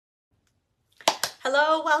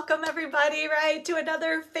Hello, welcome everybody, right, to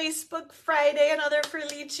another Facebook Friday, another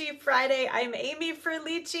Felici Friday. I'm Amy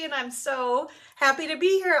Felici and I'm so happy to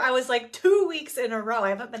be here. I was like 2 weeks in a row. I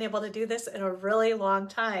haven't been able to do this in a really long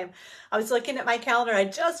time. I was looking at my calendar. I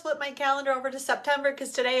just flipped my calendar over to September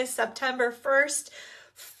because today is September 1st.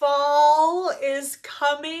 Fall is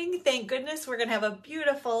coming. Thank goodness. We're going to have a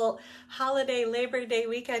beautiful holiday Labor Day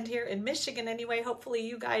weekend here in Michigan anyway. Hopefully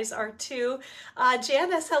you guys are too.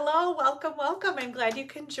 Janice, hello. Welcome, welcome. I'm glad you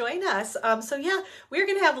can join us. So yeah, we're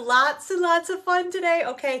going to have lots and lots of fun today.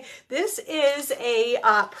 Okay, this is a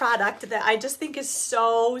product that I just think is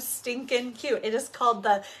so stinking cute. It is called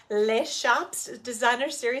the Les Shops Designer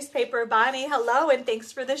Series Paper. Bonnie, hello, and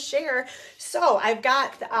thanks for the share. So I've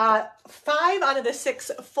got 5 out of the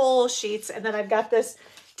 6 full sheets, and then I've got this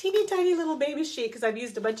teeny tiny little baby sheet because I've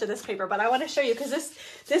used a bunch of this paper, but I want to show you because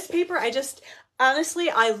this paper I just honestly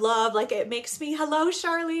I love. Like, it makes me, hello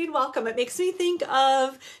Charlene, welcome. It makes me think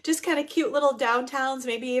of just kind of cute little downtowns,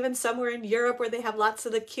 maybe even somewhere in Europe where they have lots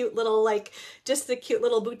of the cute little, like just the cute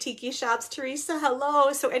little boutique-y shops. Teresa,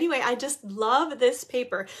 hello. So anyway, I just love this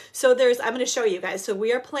paper. So I'm going to show you guys. So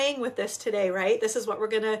we are playing with this today, right? This is what we're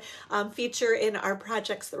going to feature in our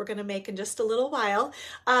projects that we're going to make in just a little while.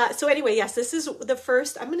 So anyway, yes, this is the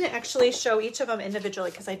first. I'm going to actually show each of them individually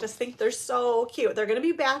because I just think they're so cute. They're going to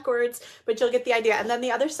be backwards, but you'll get the idea. And then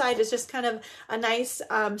the other side is just kind of a nice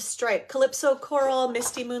stripe. Calypso Coral,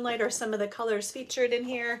 Misty Moonlight are some of the colors featured in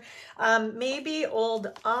here. Maybe Old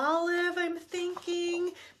Olive, I'm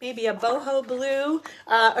thinking. Maybe a Boho Blue,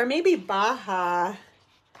 or maybe Baja.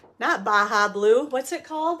 Not Baja Blue. What's it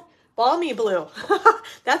called? Balmy Blue.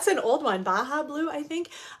 That's an old one. Baja Blue, I think.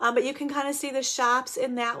 But you can kind of see the shops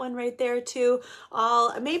in that one right there too.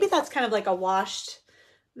 Maybe that's kind of like a washed...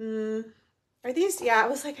 Are these? Yeah, I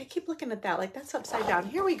was like, I keep looking at that. Like, that's upside down.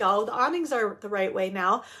 Here we go. The awnings are the right way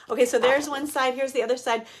now. Okay, so there's one side. Here's the other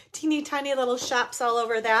side. Teeny tiny little shops all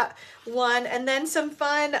over that one. And then some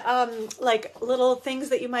fun, like little things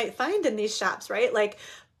that you might find in these shops, right? Like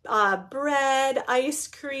bread, ice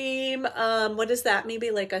cream, what is that?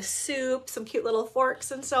 Maybe like a soup, some cute little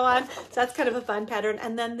forks and so on. So that's kind of a fun pattern.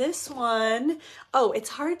 And then this one, oh, it's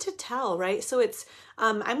hard to tell, right? So it's,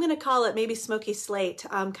 I'm going to call it maybe smoky slate,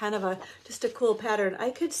 kind of just a cool pattern. I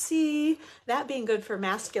could see that being good for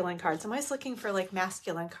masculine cards. I'm always looking for like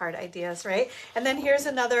masculine card ideas, right? And then here's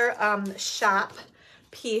another shop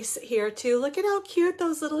piece here too. Look at how cute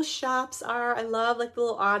those little shops are. I love like the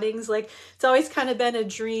little awnings. Like, it's always kind of been a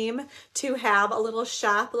dream to have a little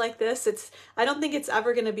shop like this. I don't think it's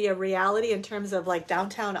ever going to be a reality in terms of like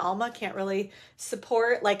downtown Alma can't really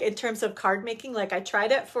support, like in terms of card making. Like, I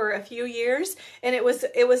tried it for a few years and it was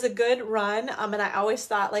a good run. And I always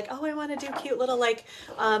thought like, oh, I want to do cute little like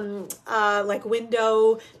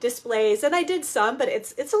window displays, and I did some, but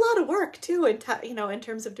it's a lot of work too, and you know, in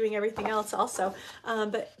terms of doing everything else also.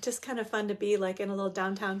 But just kind of fun to be like in a little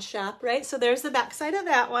downtown shop, right? So there's the back side of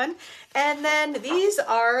that one. And then these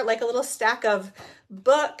are like a little stack of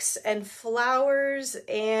books and flowers,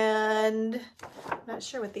 and I'm not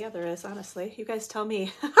sure what the other is, honestly. You guys tell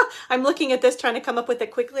me. I'm looking at this trying to come up with it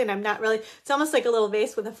quickly, and I'm not really, it's almost like a little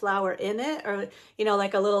vase with a flower in it, or, you know,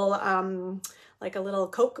 like a little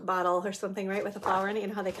Coke bottle or something, right, with a flower in it. You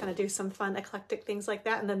know how they kind of do some fun eclectic things like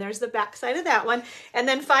that. And then there's the back side of that one. And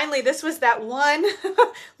then finally, this was that one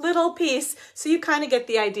little piece. So you kind of get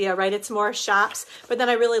the idea, right? It's more shops, but then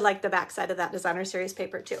I really like the back side of that designer series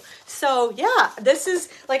paper too. So yeah, this is,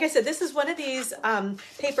 like I said, this is one of these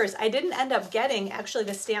papers. I didn't end up getting actually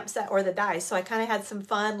the stamp set or the dies. So I kind of had some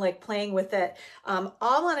fun like playing with it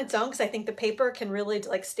all on its own, because I think the paper can really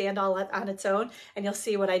like stand all on its own. And you'll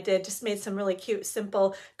see what I did, just made some really cute,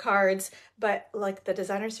 simple cards, but like the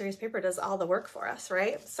designer series paper does all the work for us,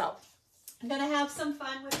 right? So I'm gonna have some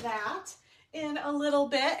fun with that in a little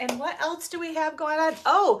bit. And what else do we have going on?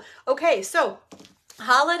 Oh, okay, so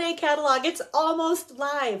holiday catalog, it's almost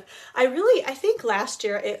live. I think last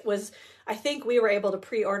year I think we were able to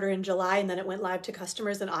pre-order in July, and then it went live to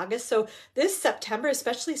customers in August. So this September,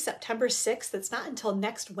 especially September 6th, it's not until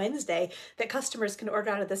next Wednesday that customers can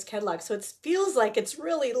order out of this catalog. So it feels like it's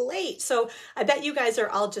really late. So I bet you guys are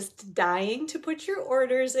all just dying to put your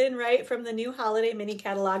orders in, right, from the new holiday mini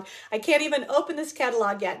catalog. I can't even open this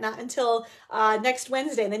catalog yet, not until next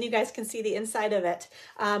Wednesday. And then you guys can see the inside of it.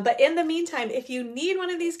 But in the meantime, if you need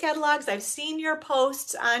one of these catalogs, I've seen your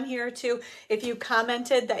posts on here too. If you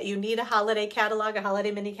commented that you need a holiday catalog, a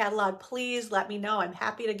holiday mini catalog, please let me know. I'm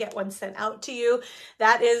happy to get one sent out to you.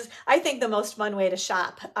 That is, I think, the most fun way to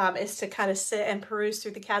shop, is to kind of sit and peruse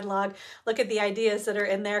through the catalog, look at the ideas that are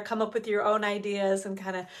in there, come up with your own ideas, and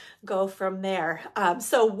kind of go from there.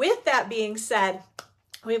 So with that being said,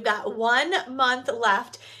 We've got 1 month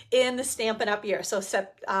left in the Stampin' Up year. So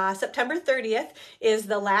September 30th is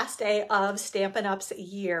the last day of Stampin' Up's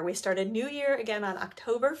year. We start a new year again on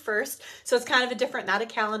October 1st. So it's kind of a different, not a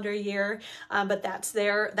calendar year, but that's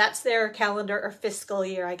their calendar or fiscal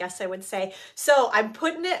year, I guess I would say. So I'm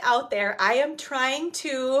putting it out there. I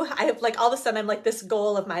have like all of a sudden I'm like this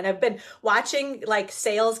goal of mine. I've been watching like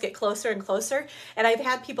sales get closer and closer. And I've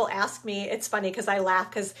had people ask me, it's funny because I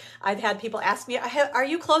laugh because I've had people ask me, are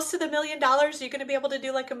you close to the $1 million? Are you going to be able to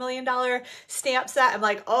do like $1 million stamp set? I'm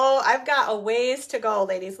like, oh, I've got a ways to go,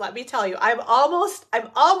 ladies. Let me tell you, I'm almost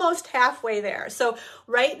halfway there. So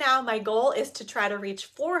right now my goal is to try to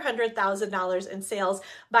reach $400,000 in sales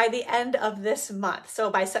by the end of this month. So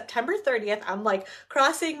by September 30th, I'm like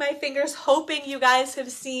crossing my fingers, hoping you guys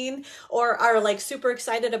have seen or are like super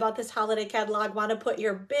excited about this holiday catalog, want to put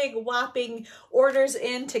your big whopping orders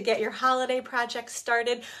in to get your holiday project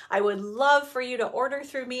started. I would love for you to order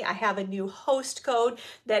through me. I have a new host code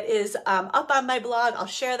that is up on my blog. I'll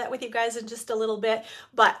share that with you guys in just a little bit.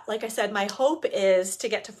 But like I said, my hope is to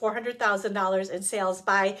get to $400,000 in sales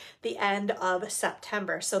by the end of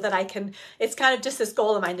September so that I can, it's kind of just this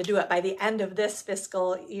goal of mine to do it by the end of this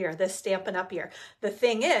fiscal year, this Stampin' Up year. The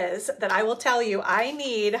thing is that I will tell you, I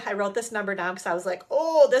wrote this number down because I was like,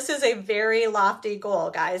 oh, this is a very lofty goal,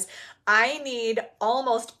 guys. I need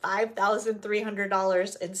almost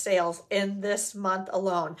 $5,300 in sales in this month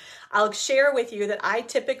alone. I'll share with you that I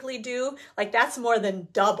typically do, like that's more than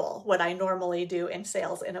double what I normally do in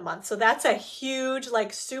sales in a month. So that's a huge,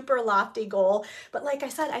 like super lofty goal. But like I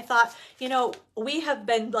said, I thought, you know, we have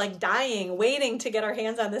been like dying, waiting to get our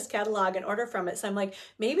hands on this catalog and order from it. So I'm like,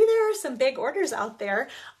 maybe there are some big orders out there,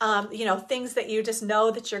 you know, things that you just know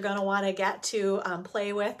that you're going to want to get to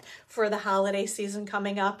play with for the holiday season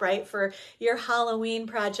coming up, right? For your Halloween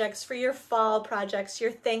projects, for your fall projects,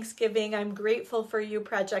 your Thanksgiving, I'm grateful for you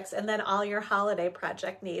projects, and then all your holiday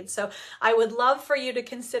project needs. So I would love for you to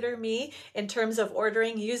consider me in terms of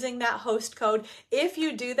ordering using that host code. If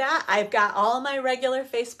you do that, I've got all my regular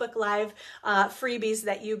Facebook Live freebies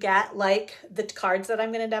that you get, like the cards that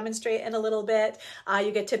I'm going to demonstrate in a little bit.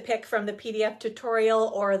 You get to pick from the PDF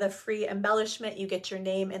tutorial or the free embellishment. You get your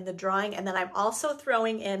name in the drawing. And then I'm also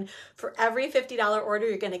throwing in, for every $50 order,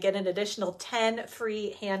 you're going to get an additional 10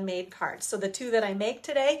 free handmade cards. So the 2 that I make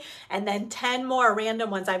today, and then 10 more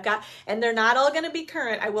random ones I've got, and they're not all going to be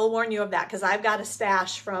current. I will warn you of that because I've got a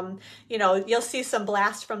stash from, you know, you'll see some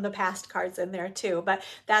blast from the past cards in there too. But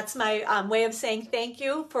that's my way of saying thank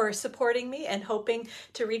you for supporting me and hoping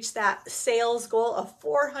to reach that sales goal of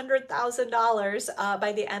 $400,000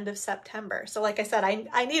 by the end of September. So like I said,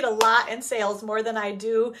 I need a lot in sales, more than I've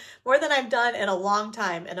done in a long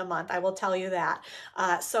time in a month. I will tell you that.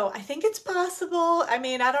 So I think it's possible. I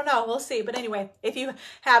mean, I don't know. We'll see. But anyway, if you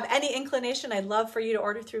have any inclination, I'd love for you to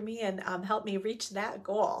order through me and help me reach that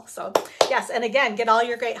goal. So yes, and again, get all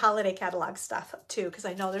your great holiday catalog stuff too, because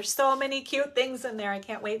I know there's so many cute things in there. I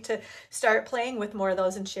can't wait to start playing with more of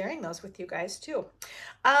those and sharing those with you guys too.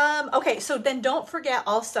 Okay, so then don't forget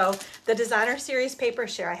also the designer series paper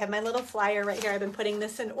share. I have my little flyer right here. I've been putting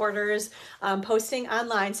this in orders, posting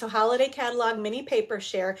online. So holiday catalog mini paper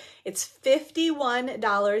share. It's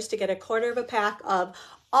 $51 to get a quarter of a pack of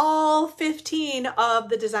all 15 of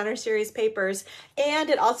the designer series papers, and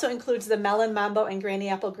it also includes the Melon Mambo and Granny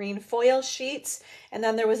Apple Green foil sheets. And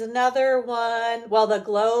then there was another one, well, the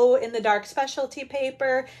glow in the dark specialty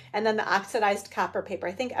paper, and then the oxidized copper paper.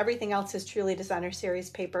 I think everything else is truly designer series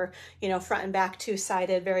paper, you know, front and back,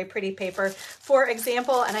 two-sided, very pretty paper. For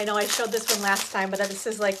example, and I know I showed this one last time, but this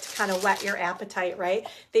is like to kind of whet your appetite, right?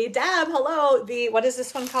 The Deb, hello, what is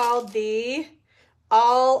this one called? The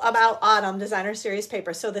All About Autumn designer series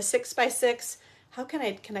paper. So the 6x6, how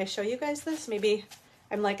can I show you guys this? Maybe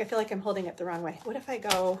I feel like I'm holding it the wrong way. What if I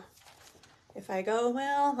go,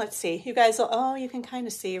 well, let's see. You guys will, oh, you can kind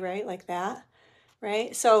of see, right? Like that,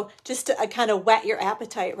 right? So just to kind of whet your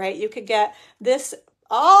appetite, right? You could get this.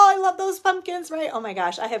 Oh, I love those pumpkins, right? Oh my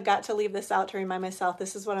gosh, I have got to leave this out to remind myself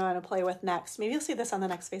this is what I want to play with next. Maybe you'll see this on the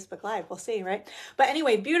next Facebook Live. We'll see, right? But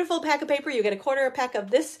anyway, beautiful pack of paper. You get a quarter a pack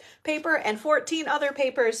of this paper and 14 other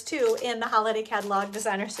papers too in the holiday catalog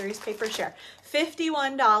designer series paper share.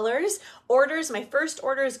 $51. Orders, my first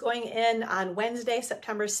order is going in on Wednesday,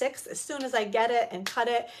 September 6th. As soon as I get it and cut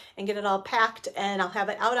it and get it all packed, and I'll have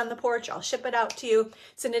it out on the porch, I'll ship it out to you.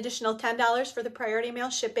 It's an additional $10 for the priority mail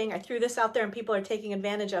shipping. I threw this out there and people are taking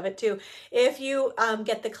advantage of it too. If you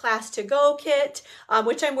get the class to go kit,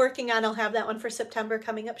 which I'm working on, I'll have that one for September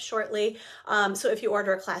coming up shortly. So if you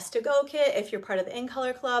order a class to go kit, if you're part of the In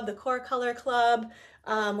Color Club, the Core Color Club,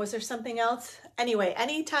 was there something else? Anyway,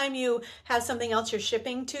 anytime you have something else you're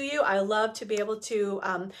shipping to you, I love to be able to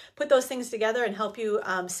put those things together and help you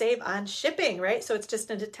save on shipping, right? So it's just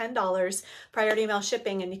into $10 priority mail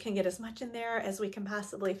shipping, and you can get as much in there as we can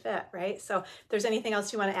possibly fit, right? So if there's anything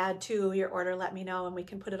else you want to add to your order, let me know and we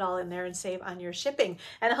can put it all in there and save on your shipping.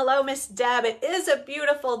 And hello, Miss Deb. It is a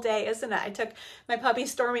beautiful day, isn't it? I took my puppy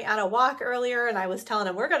Stormy on a walk earlier, and I was telling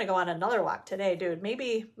him we're going to go on another walk today, dude.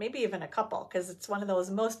 Maybe even a couple, because it's one of those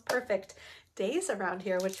most perfect days around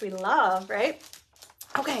here, which we love, right?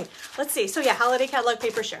 Okay, let's see. So yeah, holiday catalog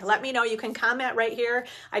paper share. Let me know. You can comment right here.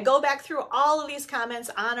 I go back through all of these comments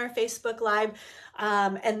on our Facebook Live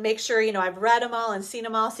and make sure, you know, I've read them all and seen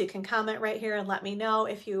them all. So you can comment right here and let me know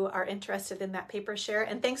if you are interested in that paper share.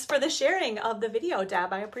 And thanks for the sharing of the video,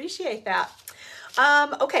 Deb. I appreciate that.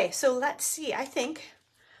 Okay, so let's see. I think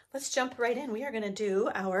let's jump right in. We are going to do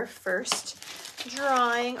our first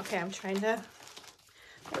drawing. Okay, I'm trying to...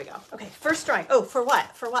 There we go. Okay, first drawing. Oh, for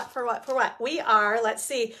what? For what? For what? For what? We are, let's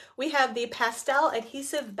see, we have the pastel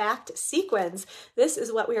adhesive backed sequins. This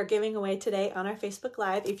is what we are giving away today on our Facebook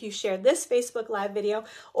Live. If you shared this Facebook Live video,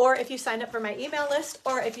 or if you signed up for my email list,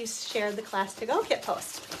 or if you shared the Class to Go kit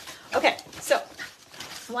post. Okay, so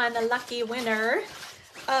one lucky winner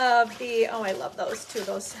of the, oh, I love those too,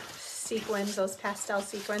 those sequins, those pastel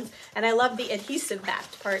sequins. And I love the adhesive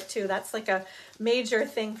backed part too. That's like a major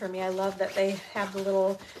thing for me. I love that they have the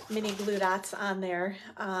little mini glue dots on there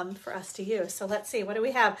for us to use. So let's see, what do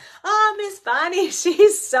we have? Oh, Miss Bonnie,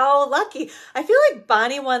 she's so lucky. I feel like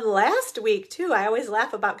Bonnie won last week too. I always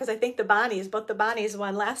laugh about, because I think both the Bonnies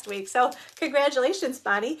won last week. So congratulations,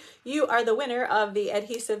 Bonnie. You are the winner of the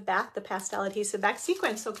adhesive back, the pastel adhesive back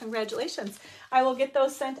sequin. So congratulations. I will get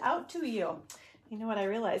those sent out to you. You know what, I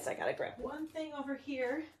realized I gotta grab one thing over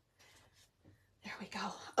here. There we go.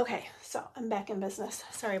 Okay, so I'm back in business.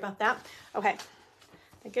 Sorry about that. Okay,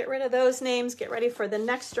 get rid of those names, get ready for the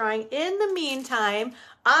next drawing. In the meantime,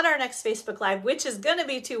 on our next Facebook Live, which is gonna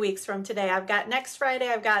be 2 weeks from today, I've got next Friday,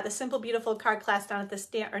 I've got the Simple Beautiful card class down at the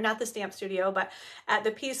stamp, or not the stamp studio, but at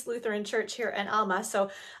the Peace Lutheran Church here in Alma.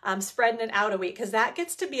 So I'm spreading it out a week, because that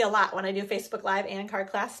gets to be a lot when I do Facebook Live and card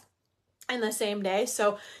class in the same day.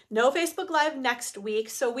 So no Facebook Live next week.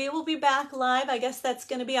 So we will be back live. I guess that's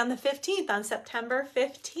going to be on the 15th, on September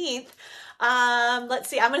 15th. Let's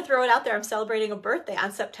see, I'm going to throw it out there. I'm celebrating a birthday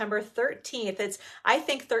on September 13th. I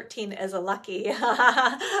think 13 is a lucky.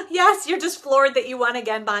 Yes, you're just floored that you won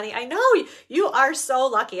again, Bonnie. I know you are so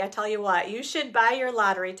lucky. I tell you what, you should buy your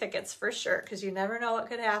lottery tickets for sure, because you never know what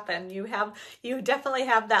could happen. You definitely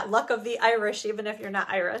have that luck of the Irish, even if you're not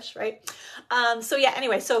Irish, right? So yeah,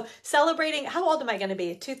 anyway, so celebrating, how old am I going to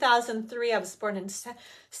be? 2003, I was born in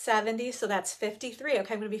 70, so that's 53. Okay, I'm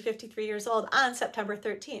going to be 53 years old on September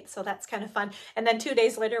 13th, so that's kind of fun. And then 2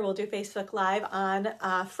 days later, we'll do Facebook Live on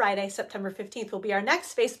Friday, September 15th will be our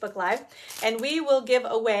next Facebook Live, and we will give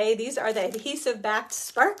away, these are the adhesive-backed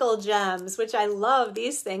sparkle gems, which I love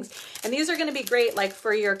these things, and these are going to be great like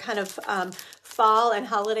for your kind of fall and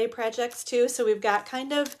holiday projects too. So we've got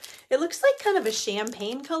kind of, it looks like kind of a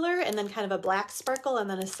champagne color, and then kind of a black sparkle, and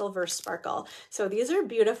then a silver sparkle. So these are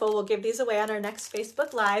beautiful. We'll give these away on our next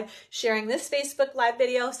Facebook Live, sharing this Facebook Live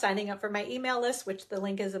video, signing up for my email list, which the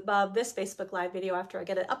link is above this Facebook Live video after I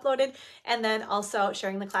get it uploaded, and then also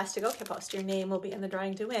sharing the Class to Go kit post. Your name will be in the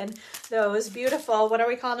drawing to win those beautiful, what are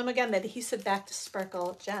we calling them again? The adhesive backed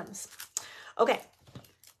sparkle gems. Okay.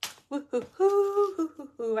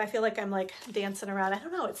 I feel like I'm like dancing around. I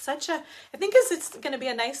don't know. It's such a, I think it's going to be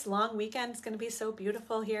a nice long weekend. It's going to be so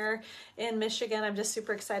beautiful here in Michigan. I'm just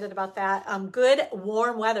super excited about that. Good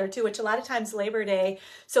warm weather too, which a lot of times Labor Day.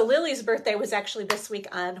 So Lily's birthday was actually this week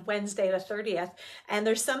on Wednesday, the 30th. And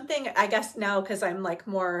there's something, I guess now, because I'm like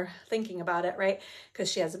more thinking about it, right? Because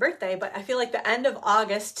she has a birthday, but I feel like the end of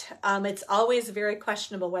August, it's always very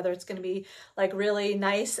questionable whether it's going to be like really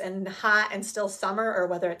nice and hot and still summer, or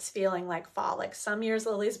whether it's feeling like fall. Like some years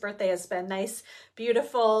Lily's birthday has been nice,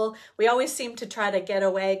 beautiful. We always seem to try to get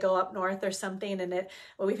away, go up north or something, and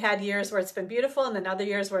well, we've had years where it's been beautiful, and then other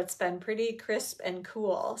years where it's been pretty crisp and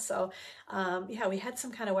cool. So yeah, we had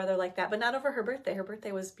some kind of weather like that, but not over her birthday. Her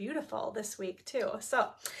birthday was beautiful this week too. So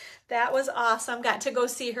that was awesome. Got to go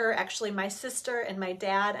see her. Actually, my sister and my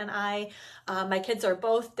dad and I, my kids are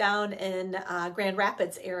both down in Grand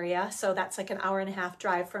Rapids area. So that's like an hour and a half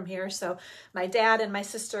drive from here. So my dad and my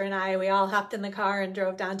sister and I, we all hopped in the car and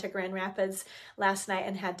drove down to Grand Rapids last night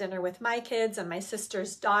and had dinner with my kids and my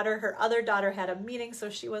sister's daughter. Her other daughter had a meeting, so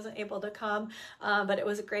she wasn't able to come, but it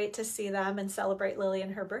was great to see them and celebrate Lily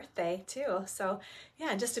and her birthday too. So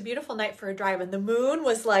yeah, just a beautiful night for a drive. And the moon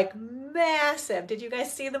was like massive. Did you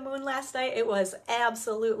guys see the moon last night? It was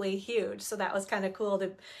absolutely huge. So that was kind of cool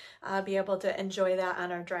to be able to enjoy that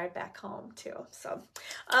on our drive back home too. So,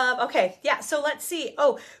 okay. Yeah. So let's see.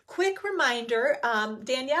 Oh, quick reminder,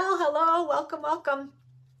 Danielle, hello, welcome, welcome.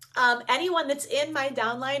 Anyone that's in my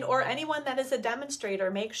downline or anyone that is a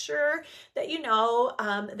demonstrator, make sure that you know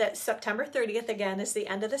that September 30th, again, is the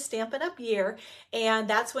end of the Stampin' Up! Year, and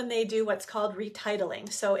that's when they do what's called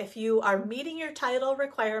retitling. So if you are meeting your title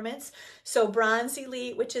requirements, so Bronze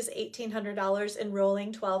Elite, which is $1,800 in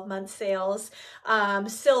rolling 12-month sales,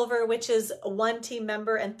 Silver, which is 1 team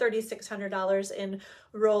member and $3,600 in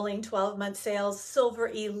rolling 12-month sales, Silver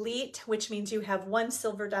Elite, which means you have 1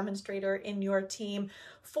 silver demonstrator in your team,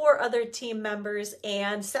 4 other team members,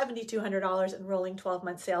 and $7,200 in rolling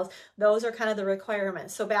 12-month sales. Those are kind of the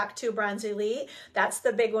requirements. So back to Bronze Elite, that's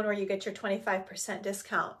the big one where you get your 25%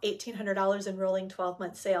 discount, $1,800 in rolling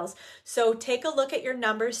 12-month sales. So take a look at your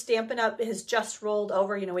numbers. Stampin' Up! Has just rolled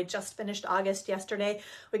over. You know, we just finished August yesterday.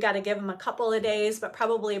 We got to give them a couple of days, but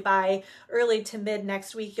probably by early to mid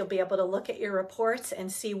next week, you'll be able to look at your reports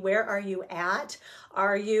and see where are you at.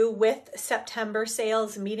 Are you with September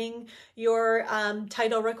sales meeting your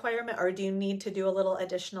title requirement, or do you need to do a little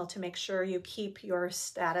additional to make sure you keep your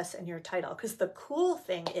status and your title? Because the cool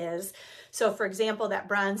thing is, so for example, that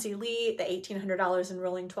Bronze Elite, the $1,800 in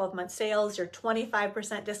rolling 12-month sales, your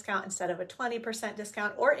 25% discount instead of a 20%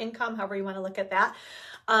 discount, or income, however you want to look at that.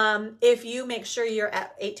 If you make sure you're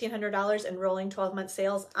at $1,800 in rolling 12-month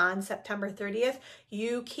sales on September 30th,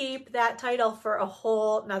 you keep that title for a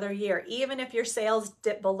whole another year. Even if your sales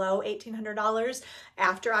dip below $1,800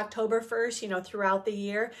 after October 1st, you know, throughout the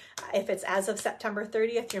year, if it's as of September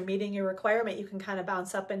 30th, you're meeting your requirement, you can kind of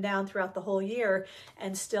bounce up and down throughout the whole year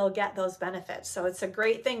and still get those benefits. So it's a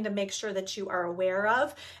great thing to make sure that you are aware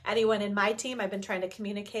of. Anyone in my team, I've been trying to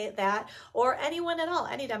communicate that, or anyone at all,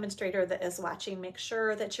 any demonstrator that is watching, make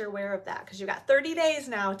sure that you're aware of that, because you've got 30 days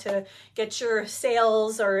now to get your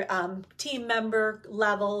sales or team member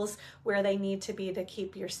levels where they need to be to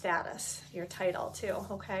keep your status, your title too.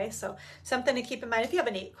 Okay, so something to keep in mind. If you have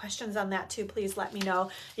any questions on that too, please let me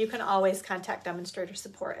know. You can always contact demonstrator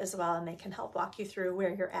support as well, and they can help walk you through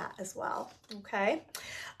where you're at as well. Okay.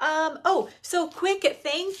 Oh, so quick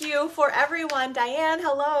thank you for everyone, Diane,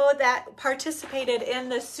 hello, that participated in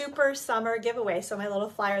the Super Summer giveaway. So my little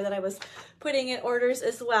flyer that I was putting in orders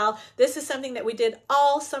as well. This is something that we did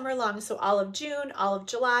all summer long. So all of June, all of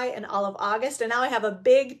July, and all of August. And now I have a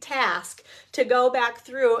big task to go back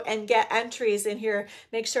through and get entries in here.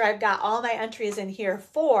 Make sure I've got all my entries in here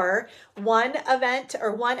for 1 event,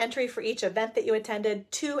 or 1 entry for each event that you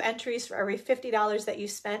attended, 2 entries for every $50 that you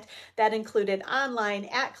spent. That included online,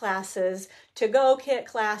 at classes, to-go kit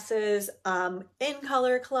classes, in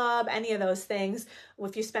color club, any of those things.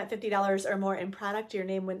 If you spent $50 or more in product, your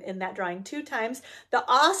name went in that drawing 2 times. The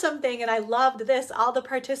awesome thing, and I loved this, all the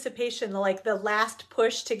participation, like the last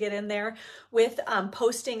push to get in there with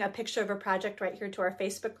posting a picture of a project right here to our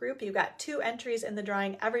Facebook group. You got 2 entries in the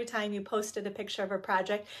drawing every time you posted a picture of a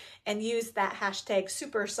project and used that hashtag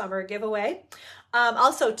Super Summer giveaway.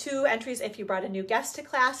 Also 2 entries if you brought a new guest to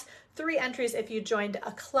class, 3 entries if you joined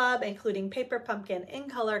a club, including Paper Pumpkin, In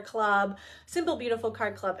Color Club, Simple Beautiful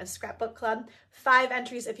Card Club, and Scrapbook Club. 5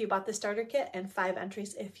 entries if you bought the starter kit, and 5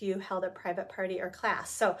 entries if you held a private party or class.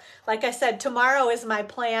 So like I said, tomorrow is my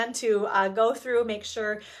plan to go through, make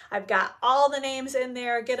sure I've got all the names in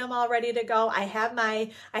there, get them all ready to go. I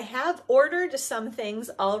have ordered some things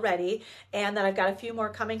already, and then I've got a few more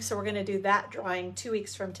coming. So we're going to do that drawing 2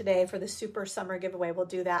 weeks from today for the Super Summer giveaway. We'll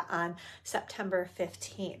do that on September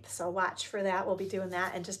 15th. So watch for that. We'll be doing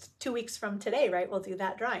that in just 2 weeks from today, right? We'll do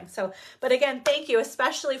that drawing. So, but again, thank you,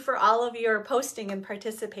 especially for all of your posting and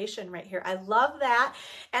participation right here. I love that.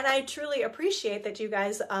 And I truly appreciate that you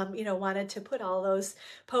guys, you know, wanted to put all those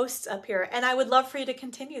posts up here. And I would love for you to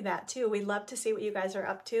continue that too. We love to see what you guys are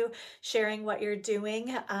up to, sharing what you're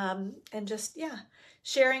doing, and just, yeah,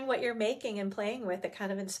 sharing what you're making and playing with. It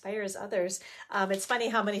kind of inspires others. It's funny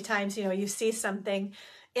how many times, you know, you see something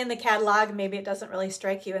in the catalog, maybe it doesn't really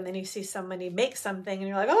strike you, and then you see somebody make something and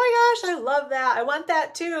you're like, oh my gosh, I love that. I want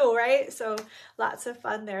that too, right? So lots of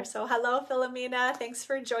fun there. So hello, Philomena. Thanks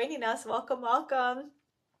for joining us. Welcome, welcome.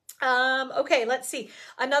 Okay, let's see.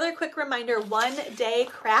 Another quick reminder, 1-day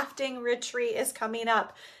crafting retreat is coming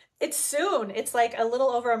up. It's soon. It's like a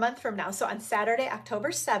little over a month from now. So on Saturday, October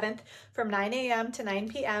 7th from 9 a.m. to 9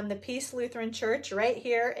 p.m., the Peace Lutheran Church right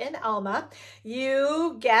here in Alma.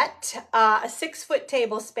 You get a 6-foot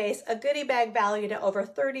table space, a goodie bag valued at over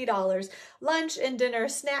 $30, lunch and dinner,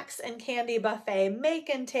 snacks and candy buffet, make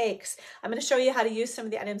and takes. I'm going to show you how to use some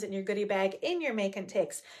of the items in your goodie bag in your make and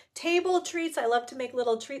takes. Table treats. I love to make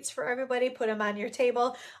little treats for everybody. Put them on your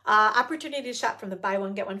table. Opportunity to shop from the buy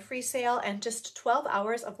one, get one free sale, and just 12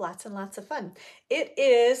 hours of lots and lots of fun. It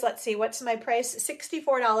is, let's see, what's my price?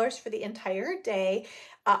 $64 for the entire day.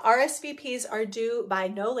 RSVPs are due by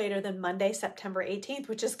no later than Monday, September 18th,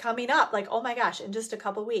 which is coming up, like, oh my gosh, in just a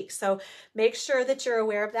couple weeks. So make sure that you're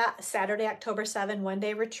aware of that. Saturday, October 7,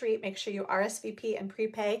 one-day retreat. Make sure you RSVP and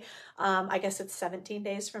prepay. I guess it's 17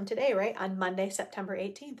 days from today, right? On Monday, September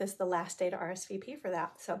 18th is the last day to RSVP for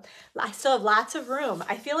that. So I still have lots of room.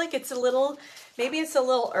 I feel like it's a little, maybe it's a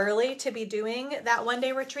little early to be doing that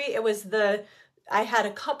one-day retreat. It was I had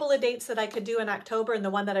a couple of dates that I could do in October, and the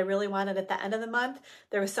one that I really wanted at the end of the month,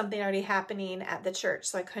 there was something already happening at the church,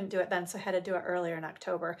 so I couldn't do it then, so I had to do it earlier in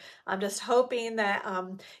October. I'm just hoping that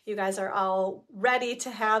you guys are all ready to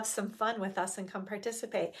have some fun with us and come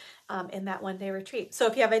participate in that one-day retreat. So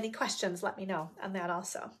if you have any questions, let me know on that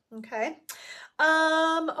also, okay?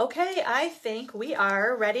 Okay, I think we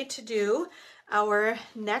are ready to do our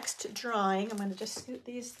next drawing. I'm going to just scoot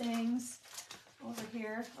these things over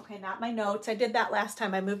here. Okay, not my notes. I did that last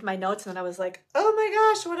time. I moved my notes and then I was like, oh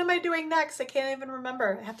my gosh, what am I doing next? I can't even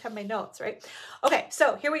remember. I have to have my notes, right? Okay,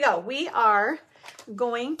 so here we go. We are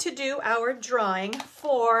going to do our drawing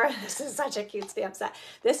for, this is such a cute stamp set.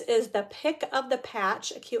 This is the Pick of the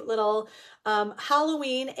Patch, a cute little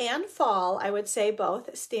Halloween and fall, I would say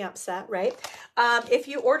both, stamp set, right? If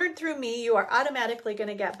you ordered through me, you are automatically going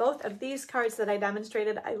to get both of these cards that I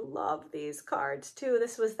demonstrated. I love these cards too.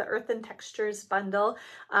 This was the Earth and Textures bundle.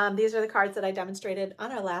 These are the cards that I demonstrated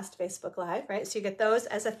on our last Facebook Live, right? So you get those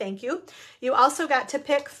as a thank you. You also got to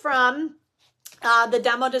pick from the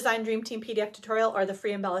Demo Design Dream Team PDF tutorial or the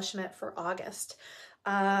free embellishment for August.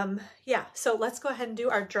 Yeah, so let's go ahead and do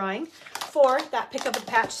our drawing for that Pick of the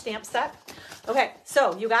Patch stamp set. Okay,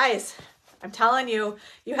 so you guys, I'm telling you,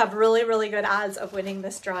 you have really, really good odds of winning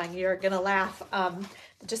this drawing. You're gonna laugh.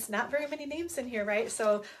 Just not very many names in here, right?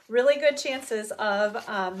 So really good chances of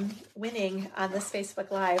winning on this Facebook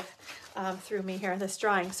Live through me here in this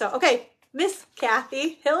drawing. So, okay. Miss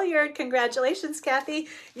Kathy Hilliard, congratulations, Kathy.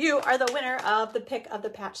 You are the winner of the Pick of the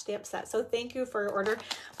Patch stamp set. So thank you for your order.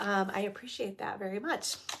 I appreciate that very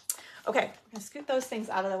much. Okay, I'm gonna scoot those things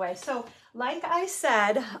out of the way. So like I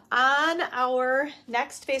said, on our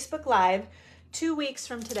next Facebook Live, 2 weeks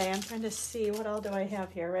from today, I'm trying to see, what all do I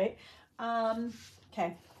have here, right?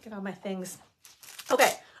 Okay, get all my things.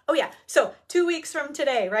 Okay. Oh yeah, so 2 weeks from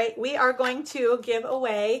today, right, we are going to give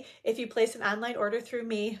away, if you place an online order through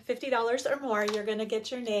me, $50 or more, you're going to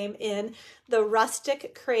get your name in the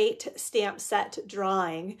Rustic Crate stamp set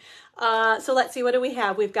drawing. So let's see, what do we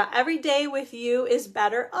have? We've got Every Day With You Is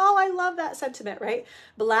Better. Oh, I love that sentiment, right?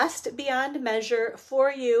 Blessed Beyond Measure,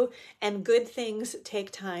 For You, and Good Things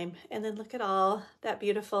Take Time. And then look at all that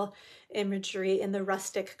beautiful imagery in the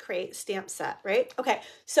Rustic Crate stamp set, right? Okay,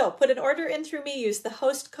 so put an order in through me, use the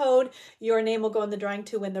host code, your name will go in the drawing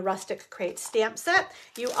to win the Rustic Crate stamp set.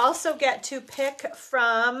 You also get to pick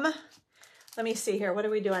from, let me see here, what are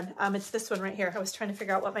we doing? It's this one right here. I was trying to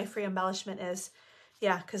figure out what my free embellishment is.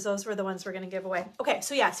 Yeah, because those were the ones we're going to give away. Okay,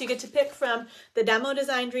 so yeah, so you get to pick from the Demo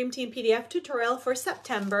Design Dream Team PDF tutorial for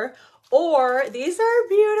September, or these are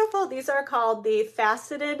beautiful. These are called the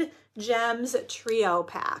Faceted Gems Trio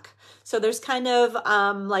Pack. So there's kind of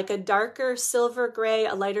like a darker silver gray,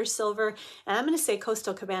 a lighter silver, and I'm going to say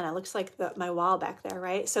Coastal Cabana. It looks like my wall back there,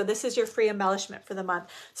 right? So this is your free embellishment for the month.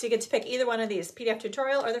 So you get to pick either one of these, PDF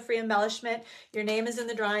tutorial or the free embellishment. Your name is in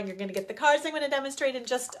the drawing. You're going to get the cards I'm going to demonstrate in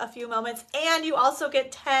just a few moments, and you also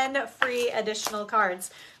get 10 free additional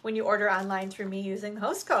cards when you order online through me using the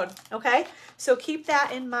host code, okay? So keep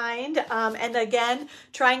that in mind. And again,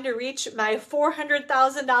 trying to reach my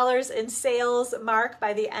 $400,000 in sales mark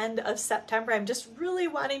by the end of September. I'm just really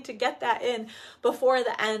wanting to get that in before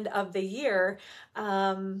the end of the year.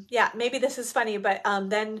 Yeah, maybe this is funny, but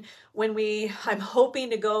then when I'm hoping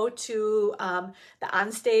to go to the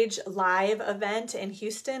Onstage Live event in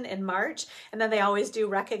Houston in March, and then they always do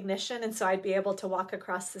recognition, and so I'd be able to walk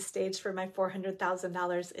across the stage for my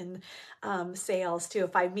 $400,000 in sales too,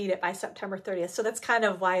 if I meet it by September 30th. So that's kind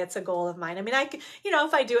of why it's a goal of mine. I mean,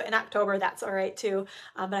 if I do it in October, that's all right too.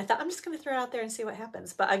 But I thought I'm just going to throw it out there and see what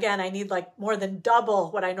happens. But again, I need like more than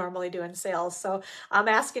double what I normally do in sales. So I'm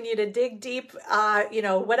asking you to dig deep.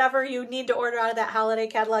 Whatever you need to order out of that holiday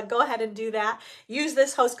catalog, go ahead and do that. Use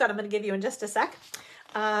this host code I'm going to give you in just a sec.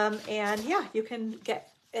 And yeah, you can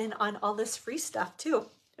get and on all this free stuff too.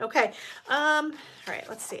 Okay. All right,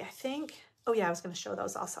 let's see. I think, oh yeah, I was going to show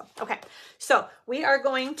those also. Okay. So we are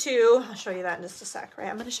going to, I'll show you that in just a sec, right?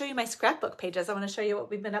 I'm going to show you my scrapbook pages. I want to show you what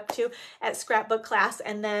we've been up to at scrapbook class,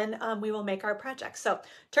 and then we will make our project. So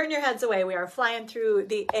turn your heads away. We are flying through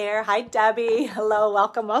the air. Hi, Debbie. Hello.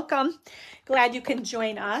 Welcome. Welcome. Glad you can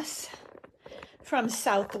join us from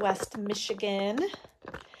Southwest Michigan.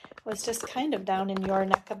 Was just kind of down in your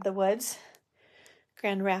neck of the woods,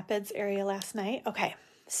 Grand Rapids area last night. Okay,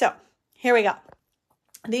 so here we go.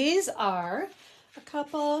 These are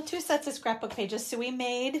two sets of scrapbook pages. So we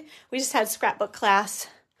just had scrapbook class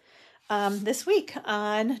this week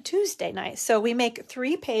on Tuesday night. So we make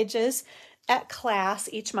 3 pages at class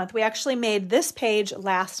each month. We actually made this page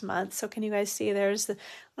last month. So can you guys see there's the, I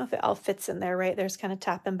don't know if it all fits in there, right? There's kind of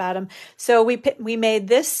top and bottom. So we made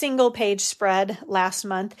this single page spread last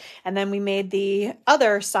month, and then we made the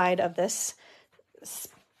other side of this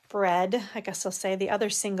spread, I guess I'll say the other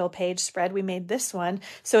single page spread. We made this one.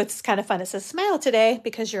 So it's kind of fun. It says smile today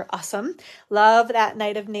because you're awesome. Love that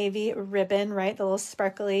Night of Navy ribbon, right? The little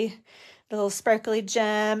sparkly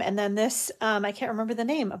gem. And then this, I can't remember the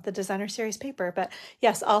name of the designer series paper, but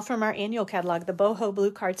yes, all from our annual catalog, the boho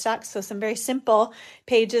blue cardstock. So some very simple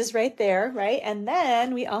pages right there, right? And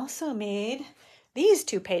then we also made these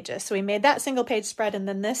 2 pages. So we made that single page spread, and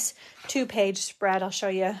then this 2-page spread. I'll show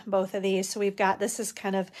you both of these. So we've got, this is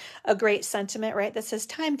kind of a great sentiment, right? That says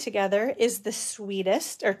time together is the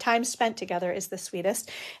sweetest, or time spent together is the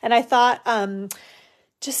sweetest. And I thought,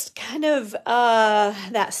 just kind of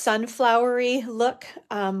that sunflowery look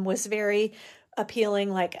was very appealing,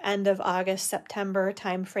 like end of August, September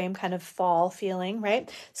time frame, kind of fall feeling, right?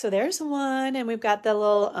 So there's one, and we've got the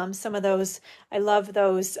little, some of those, I love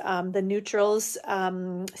those, the neutrals,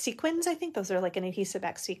 sequins. I think those are like an adhesive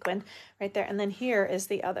back sequin right there. And then here is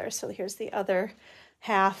the other. So here's the other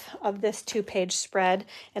half of this 2-page spread.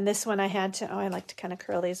 And this one I had to, I like to kind of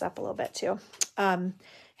curl these up a little bit too.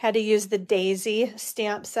 Had to use the daisy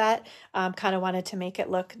stamp set, kind of wanted to make it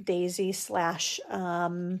look daisy slash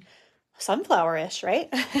sunflower-ish, right?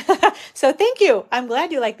 So thank you. I'm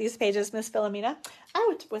glad you like these pages, Miss Philomena.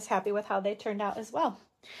 I was happy with how they turned out as well.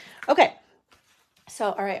 Okay,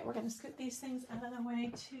 so all right, we're going to scoot these things out of the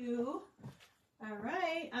way too. All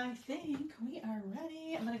right, I think we are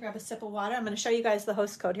ready. I'm going to grab a sip of water. I'm going to show you guys the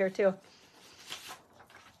host code here too.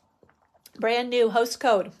 Brand new host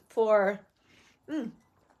code for...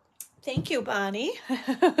 Thank you, Bonnie.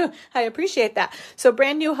 I appreciate that. So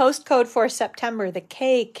brand new host code for September, the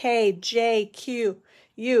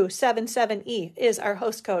KKJQU77E is our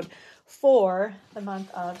host code for the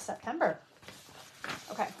month of September.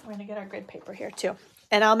 Okay, we're going to get our grid paper here too.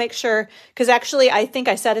 And I'll make sure, because actually I think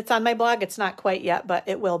I said it's on my blog. It's not quite yet, but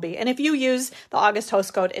it will be. And if you use the August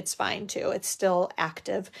host code, it's fine too. It's still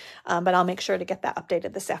active, but I'll make sure to get that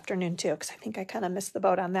updated this afternoon too, because I think I kind of missed the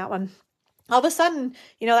boat on that one. All of a sudden,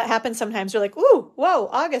 you know, that happens sometimes. You're like, ooh, whoa,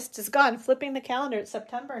 August is gone. Flipping the calendar, it's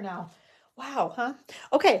September now. Wow, huh?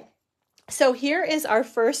 Okay, so here is our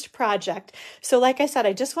first project. So like I said,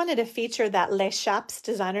 I just wanted to feature that Les Shops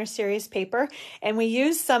Designer Series paper. And we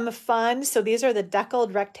used some fun, so these are the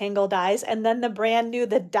deckled rectangle dies, and then the brand new,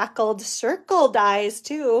 the deckled circle dies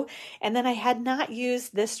too. And then I had not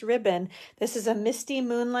used this ribbon. This is a Misty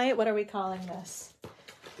Moonlight. What are we calling this?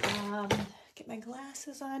 Get my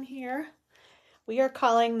glasses on here. We are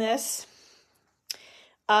calling this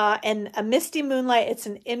and a Misty Moonlight. It's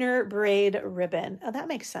an inner braid ribbon. Oh, that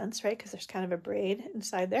makes sense, right? Because there's kind of a braid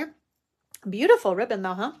inside there. Beautiful ribbon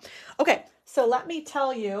though, huh? Okay, so let me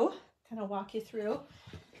tell you, kind of walk you through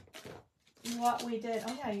what we did.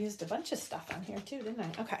 Oh yeah, I used a bunch of stuff on here too, didn't I?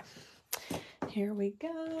 Okay, here we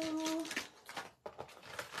go.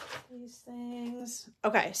 These things.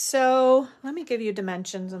 Okay, so let me give you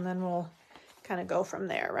dimensions and then we'll kind of go from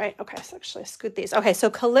there, right? Okay, so actually scoot these. Okay, so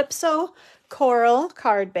Calypso Coral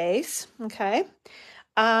card base, okay,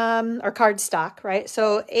 or cardstock, right?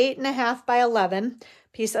 So 8.5 by 11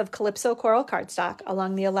 piece of Calypso Coral cardstock.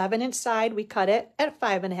 Along the 11-inch side, we cut it at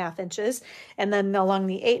 5.5 inches, and then along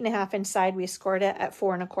the 8.5-inch side, we scored it at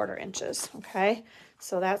 4.25 inches, okay?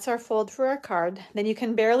 So that's our fold for our card. Then you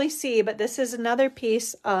can barely see, but this is another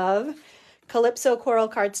piece of Calypso Coral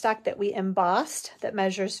cardstock that we embossed that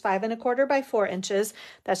measures 5.25 by 4 inches.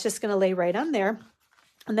 That's just going to lay right on there.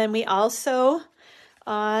 And then we also,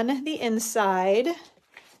 on the inside,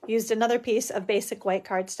 used another piece of basic white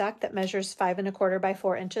cardstock that measures 5.25 by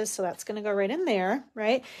 4 inches. So that's going to go right in there,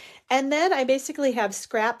 right? And then I basically have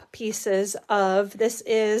scrap pieces of, this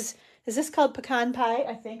is this called pecan pie?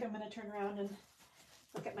 I think I'm going to turn around and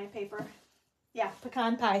look at my paper. Yeah,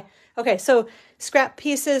 pecan pie. Okay, so scrap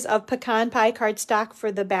pieces of pecan pie cardstock for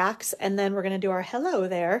the backs, and then we're going to do our hello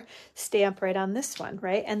there stamp right on this one,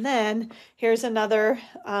 right? And then here's another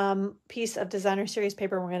piece of designer series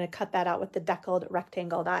paper. We're going to cut that out with the deckled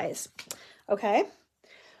rectangled eyes. Okay.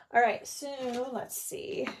 All right, so let's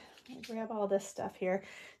see. Grab all this stuff here.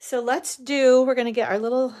 So we're going to get our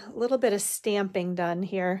little bit of stamping done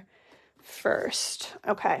here first.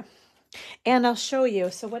 Okay. And I'll show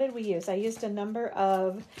you. So what did we use? I used a number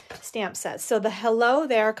of stamp sets. So the hello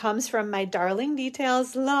there comes from my Darling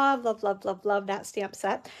Details. Love, love, love, love, love that stamp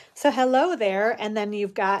set. So hello there. And then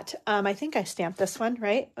you've got, I think I stamped this one,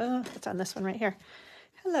 right? It's on this one right here.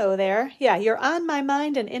 Hello there. Yeah, you're on my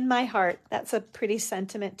mind and in my heart. That's a pretty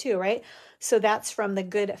sentiment too, right? So that's from the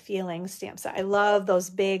Good Feelings stamp set. I love those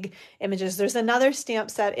big images. There's another stamp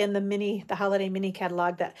set in the holiday mini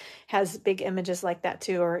catalog that has big images like that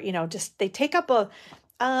too, or, you know, just they take up a,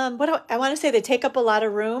 I want to say they take up a lot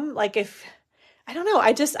of room. Like I don't know,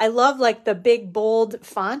 I love like the big bold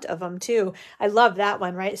font of them too. I love that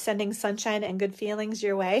one, right? Sending sunshine and good feelings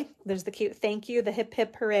your way. There's the cute thank you, the hip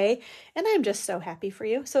hip hooray. And I'm just so happy for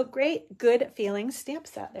you. So great Good Feelings stamp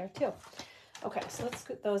set there too. Okay, so let's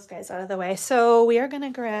get those guys out of the way. So we are going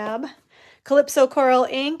to grab Calypso Coral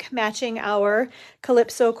ink, matching our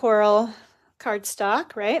Calypso Coral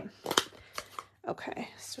cardstock, right? Okay,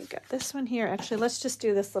 so we got this one here. Actually, let's just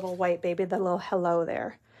do this little white baby, the little hello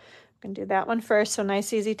there. We're going to do that one first. So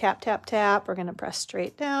nice, easy tap, tap, tap. We're going to press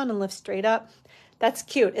straight down and lift straight up. That's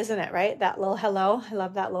cute, isn't it, right? That little hello. I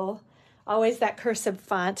love that always that cursive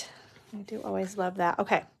font. I do always love that.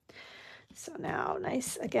 Okay. So now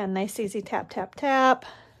nice, easy tap, tap, tap.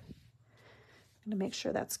 I'm going to make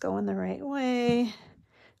sure that's going the right way.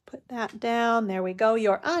 Put that down. There we go.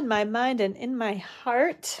 You're on my mind and in my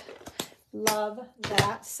heart. Love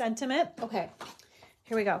that sentiment. Okay,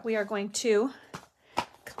 here we go. We are going to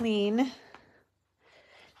clean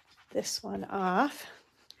this one off.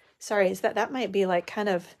 Sorry, that might be like kind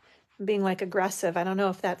of being like aggressive. I don't know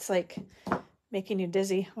if that's like making you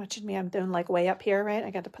dizzy watching me. I'm doing like way up here, right? I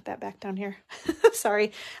got to put that back down here.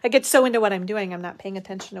 Sorry. I get so into what I'm doing. I'm not paying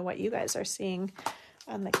attention to what you guys are seeing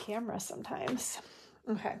on the camera sometimes.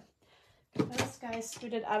 Okay. Get those guys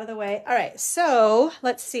scooted out of the way. All right. So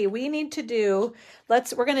let's see. We need to do,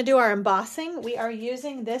 we're going to do our embossing. We are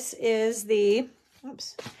using, this is the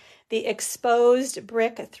exposed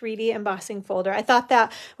brick 3D embossing folder. I thought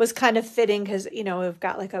that was kind of fitting because, you know, we've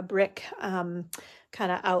got like a brick, kind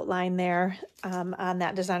of outline there on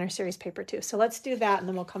that designer series paper too. So let's do that and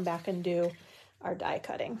then we'll come back and do our die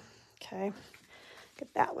cutting. Okay,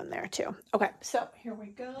 get that one there too. Okay, so here we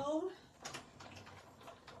go.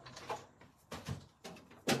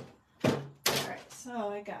 All right, so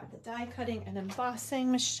I got the die cutting and embossing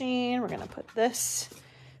machine. We're gonna put this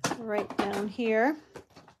right down here.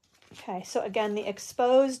 Okay, so again, the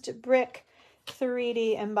exposed brick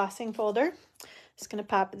 3D embossing folder. Just gonna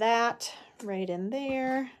pop that right in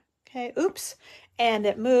there. Okay, oops, and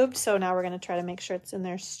it moved, so now we're going to try to make sure it's in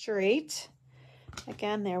there straight.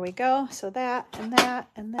 Again, there we go. So that and that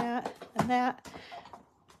and that and that,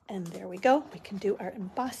 and there we go. We can do our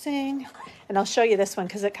embossing, and I'll show you this one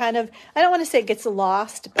because it kind of, I don't want to say it gets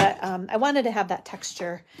lost, but I wanted to have that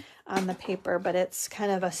texture on the paper, but it's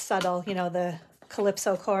kind of a subtle, you know, the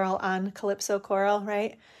Calypso Coral on Calypso Coral,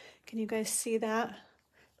 right? Can you guys see that?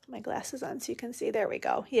 Put my glasses on so you can see. There we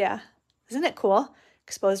go. Yeah. Isn't it cool?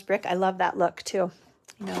 Exposed brick. I love that look too.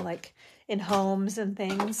 You know, like in homes and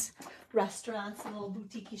things, restaurants, and little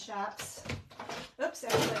boutique shops. Oops,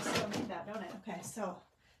 actually I still need that, don't I? Okay, so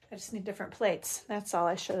I just need different plates. That's all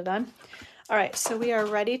I should have done. All right, so we are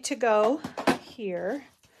ready to go here.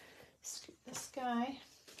 Scoop this guy.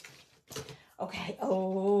 Okay,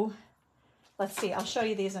 let's see. I'll show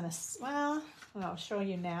you these in well, I'll show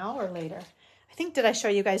you now or later. I think, did I show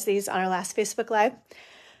you guys these on our last Facebook Live?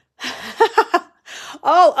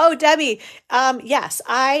 Oh, Debbie. Yes,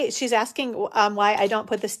 she's asking why I don't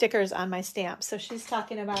put the stickers on my stamps. So she's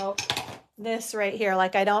talking about this right here.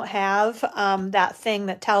 Like I don't have that thing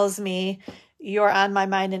that tells me you're on my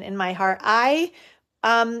mind and in my heart.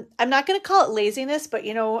 I'm not going to call it laziness, but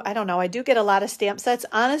you know, I don't know. I do get a lot of stamp sets.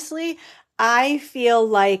 Honestly, I feel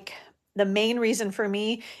like the main reason for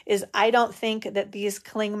me is I don't think that these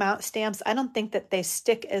cling mount stamps, I don't think that they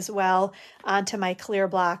stick as well onto my clear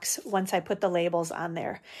blocks once I put the labels on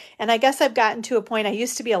there. And I guess I've gotten to a point, I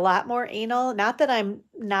used to be a lot more anal, not that I'm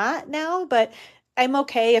not now, but I'm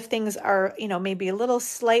okay if things are, you know, maybe a little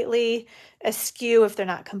slightly askew, if they're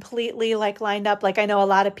not completely like lined up. Like I know a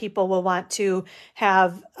lot of people will want to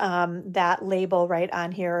have that label right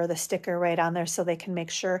on here or the sticker right on there so they can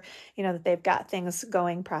make sure, you know, that they've got things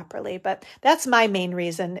going properly. But that's my main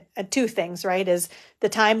reason. Two things, right, is the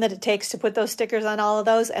time that it takes to put those stickers on all of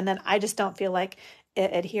those. And then I just don't feel like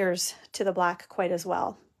it adheres to the block quite as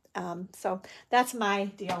well. So that's my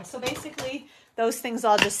deal. So basically, those things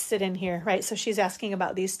all just sit in here, right? So she's asking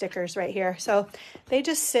about these stickers right here. So they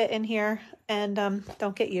just sit in here and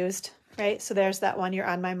don't get used, right? So there's that one, you're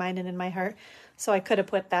on my mind and in my heart. So I could have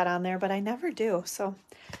put that on there, but I never do. So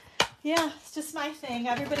yeah, it's just my thing.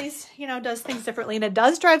 Everybody's, you know, does things differently. And it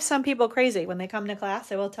does drive some people crazy when they come to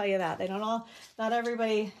class. I will tell you that. They don't all, not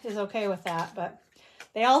everybody is okay with that, but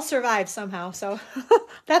they all survive somehow. So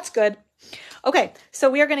that's good. Okay,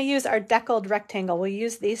 so we are going to use our deckled rectangle. We'll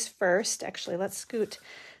use these first. Actually, let's scoot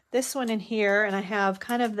this one in here. And I have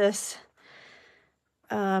kind of this,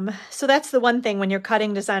 so that's the one thing when you're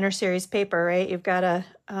cutting designer series paper, right? You've got to,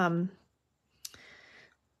 you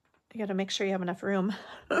got to make sure you have enough room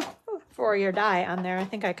for your die on there. I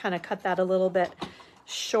think I kind of cut that a little bit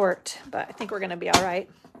short, but I think we're going to be all right.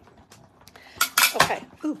 Okay.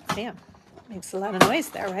 Ooh, damn. Makes a lot of noise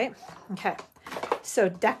there, right? Okay. So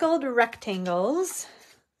deckled rectangles,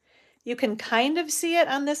 you can kind of see it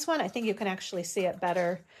on this one. I think you can actually see it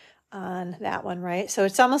better on that one, right? So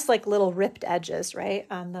it's almost like little ripped edges, right,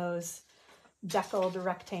 on those deckled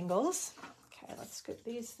rectangles. Okay, let's scoot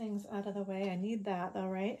these things out of the way. I need that though,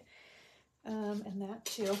 right? And that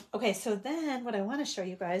too. Okay, so then what I want to show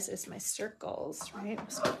you guys is my circles, right?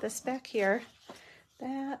 Let's put this back here.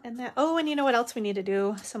 That and that. Oh, and you know what else we need to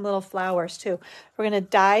do? Some little flowers too. We're going to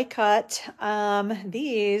die cut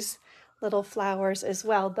these little flowers as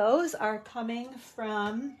well. Those are coming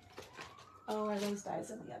from, oh, are those dies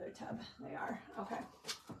in the other tub? They are. Okay.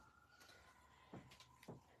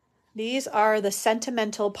 These are the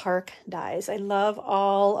Sentimental Park dies. I love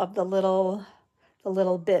all of the little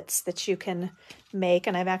bits that you can make.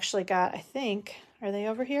 And I've actually got, I think, are they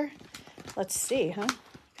over here? Let's see, huh?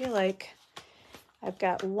 I feel like I've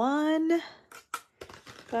got one,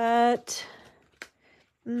 but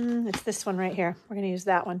it's this one right here. We're going to use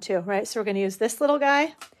that one too, right? So we're going to use this little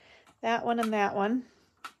guy, that one, and that one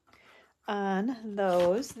on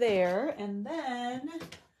those there. And then,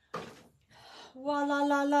 voila,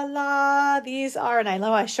 la, la, la. These are, and I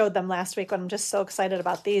know I showed them last week, but I'm just so excited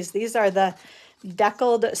about these. These are the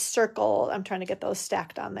deckled circle. I'm trying to get those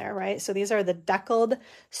stacked on there, right? So these are the deckled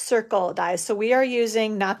circle dies. So we are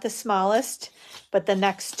using not the smallest, but the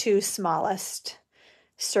next two smallest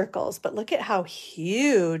circles. But look at how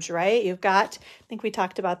huge, right? You've got, I think we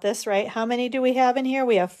talked about this, right? How many do we have in here?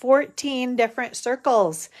 We have 14 different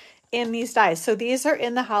circles in these dies. So these are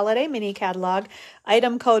in the holiday mini catalog,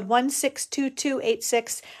 item code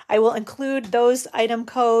 162286. I will include those item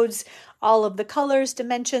codes, all of the colors,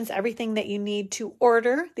 dimensions, everything that you need to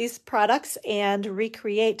order these products and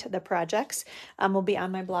recreate the projects will be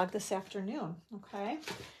on my blog this afternoon. Okay.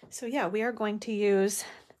 So yeah, we are going to use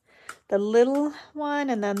the little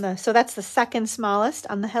one and then so that's the second smallest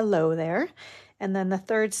on the hello there. And then the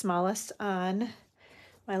third smallest on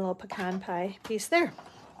my little pecan pie piece there.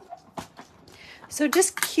 So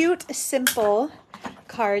just cute, simple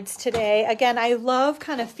cards today. Again, I love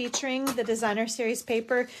kind of featuring the designer series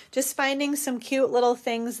paper, just finding some cute little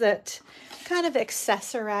things that kind of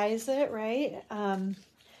accessorize it, right?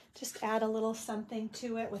 Just add a little something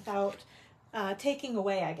to it without taking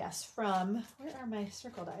away, I guess, from, where are my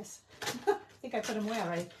circle dies? I think I put them away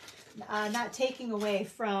already. Not taking away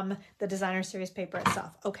from the designer series paper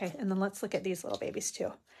itself. Okay, and then let's look at these little babies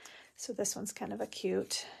too. So this one's kind of a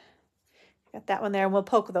cute, got that one there, and we'll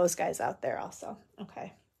poke those guys out there also.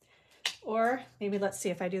 Okay. Or maybe let's see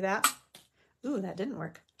if I do that. Ooh, that didn't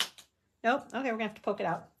work. Nope. Okay, we're gonna have to poke it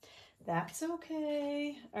out. That's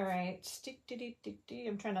okay. All right.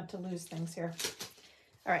 I'm trying not to lose things here.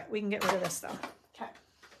 All right, we can get rid of this though. Okay.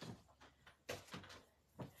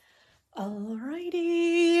 All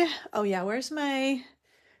righty. Oh yeah, where's my,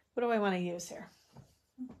 what do I want to use here?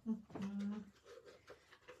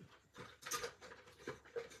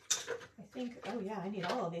 I think, oh yeah, I need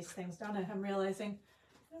all of these things, don't I? I'm realizing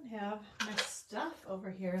I don't have my stuff over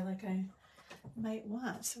here like I might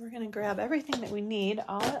want. So we're going to grab everything that we need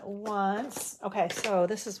all at once. Okay, so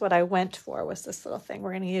this is what I went for, was this little thing.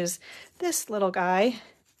 We're going to use this little guy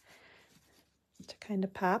to kind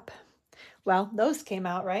of pop. Well, those came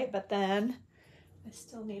out right, but then I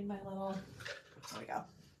still need my little, there we go,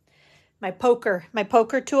 my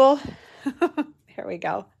poker tool. Here we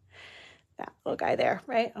go. That little guy there,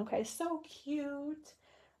 right? Okay, so cute.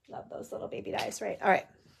 Love those little baby dies, right? All right.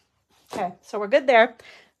 Okay, so we're good there.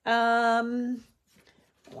 I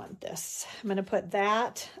want this. I'm going to put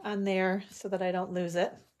that on there so that I don't lose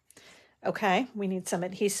it. Okay, we need some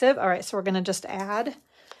adhesive. All right, so we're going to just add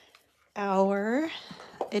our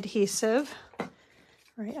adhesive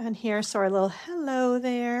right on here. So our little hello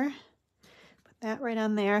there. Put that right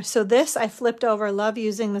on there. So this I flipped over. Love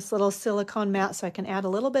using this little silicone mat so I can add a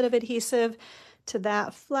little bit of adhesive to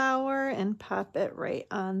that flower and pop it right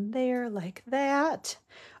on there like that.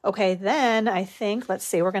 Okay, then I think, let's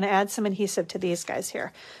see, we're going to add some adhesive to these guys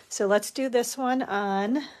here. So let's do this one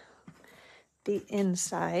on the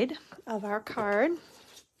inside of our card.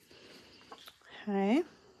 Okay.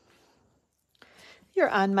 You're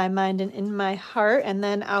on my mind and in my heart. And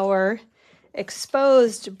then our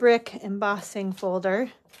exposed brick embossing folder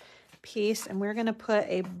piece, and we're going to put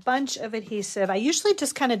a bunch of adhesive. I usually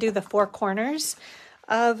just kind of do the four corners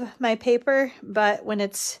of my paper, but when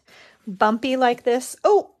it's bumpy like this,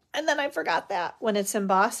 oh, and then I forgot that when it's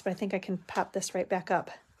embossed, but I think I can pop this right back up.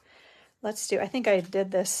 Let's do, I think I did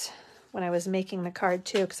this when I was making the card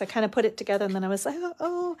too, because I kind of put it together and then I was like,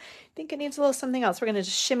 oh, I think it needs a little something else. We're going to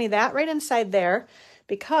just shimmy that right inside there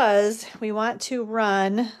because we want to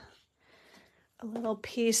run a little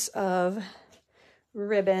piece of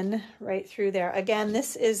ribbon right through there. Again,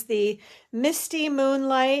 this is the Misty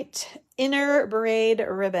Moonlight Inner Braid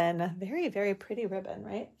ribbon. Very, very pretty ribbon,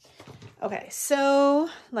 right? Okay, so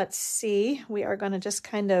let's see. We are going to just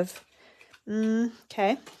kind of,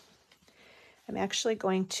 okay. I'm actually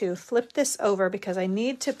going to flip this over because I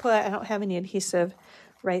need to put, I don't have any adhesive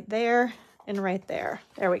right there and right there.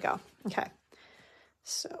 There we go. Okay.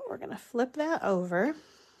 So we're going to flip that over.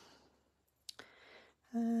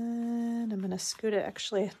 And I'm going to scoot it.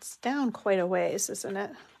 Actually, it's down quite a ways, isn't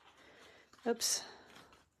it? Oops.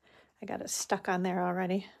 I got it stuck on there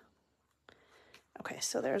already. Okay,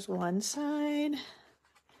 so there's one side.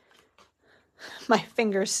 My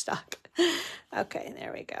finger's stuck. Okay,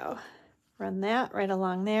 there we go. Run that right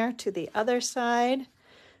along there to the other side.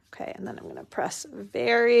 Okay, and then I'm going to press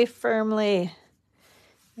very firmly.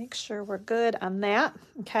 Make sure we're good on that.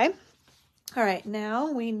 Okay. All right,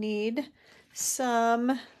 now we need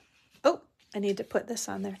some, oh, I need to put this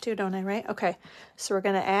on there too, don't I, right? Okay, so we're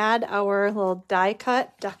going to add our little die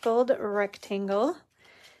cut deckled rectangle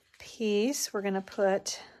piece. We're going to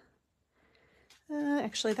put,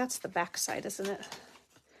 actually that's the back side, isn't it?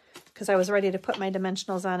 Because I was ready to put my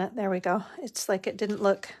dimensionals on it. There we go. It's like it didn't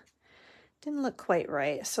look quite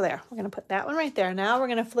right. So there, we're going to put that one right there. Now we're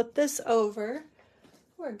going to flip this over.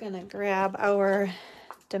 We're going to grab our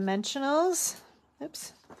dimensionals.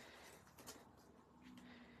 Oops.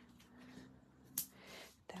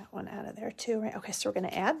 That one out of there too, right? Okay, so we're going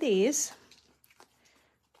to add these.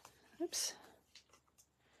 Oops.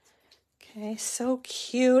 Okay, so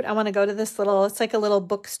cute. I want to go to this little, it's like a little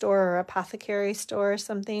bookstore or apothecary store or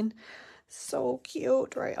something. So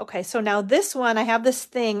cute, right? Okay, so now this one, I have this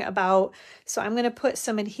thing about, so I'm going to put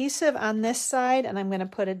some adhesive on this side and I'm going to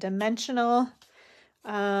put a dimensional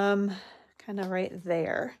kind of right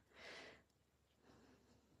there.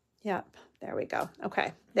 Yep, there we go.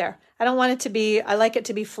 Okay, there. I don't want it to be, I like it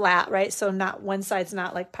to be flat, right? So not one side's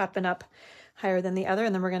not like popping up higher than the other.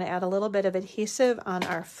 And then we're going to add a little bit of adhesive on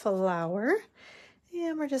our flower.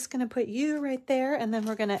 And we're just going to put you right there. And then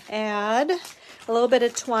we're going to add a little bit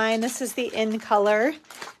of twine. This is the In Color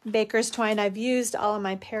Baker's twine. I've used all of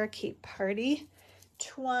my Parakeet Party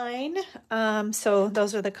twine. So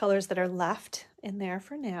those are the colors that are left in there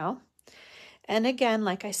for now. And again,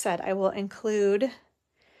 like I said, I will include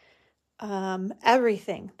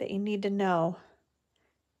everything that you need to know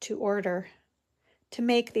to order to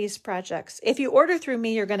make these projects. If you order through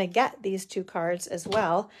me, you're going to get these 2 cards as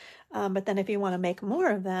well. But then if you want to make more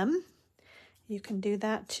of them, you can do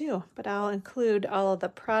that too. But I'll include all of the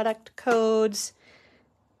product codes,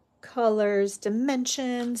 colors,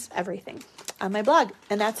 dimensions, everything on my blog.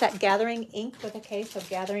 And that's at Gathering Ink with a K, so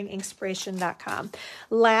gatheringinkspiration.com.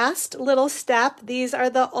 Last little step, these are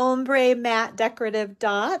the ombre matte decorative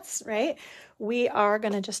dots, right? We are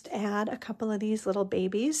going to just add a couple of these little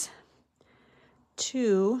babies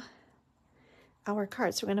to our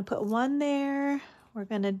cards. So we're going to put one there. We're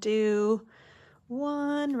going to do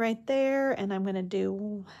one right there. And I'm going to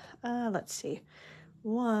do, let's see,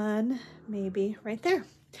 one maybe right there.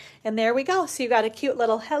 And there we go. So you got a cute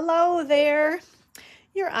little hello there.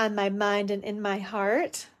 You're on my mind and in my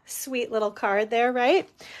heart. Sweet little card there, right?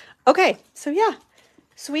 Okay, so yeah,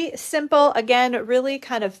 sweet, simple. Again, really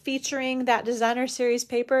kind of featuring that designer series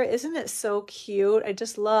paper. Isn't it so cute? I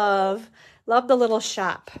just love the little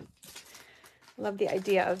shop. Love the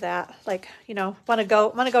idea of that. Like, you know, want to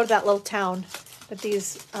go to that little town But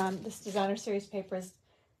these, this designer series paper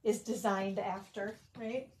is designed after,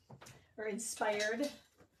 right? Or inspired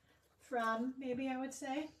from, maybe I would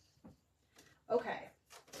say. Okay.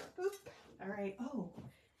 Boop. All right. Oh,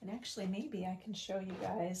 and actually maybe I can show you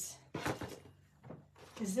guys.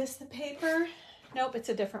 Is this the paper? Nope, it's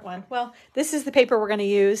a different one. Well, this is the paper we're going to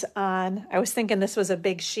use on, I was thinking this was a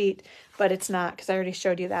big sheet, but it's not because I already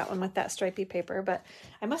showed you that one with that stripy paper. But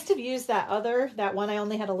I must have used that one I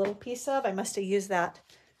only had a little piece of. I must have used that.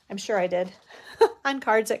 I'm sure I did on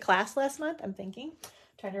cards at class last month, I'm thinking.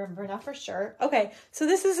 Trying to remember now for sure. Okay, so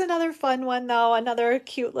this is another fun one though, another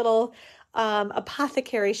cute little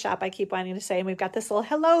apothecary shop I keep wanting to say. And we've got this little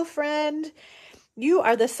hello friend. You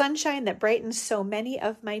are the sunshine that brightens so many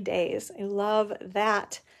of my days. I love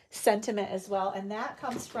that sentiment as well. And that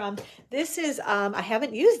comes from, this is, I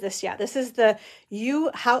haven't used this yet. This is the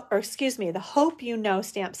the Hope You Know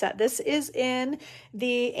stamp set. This is in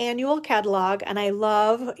the annual catalog. And I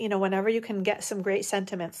love, you know, whenever you can get some great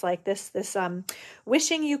sentiments like this,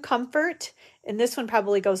 wishing you comfort. And this one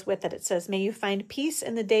probably goes with it. It says, may you find peace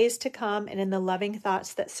in the days to come and in the loving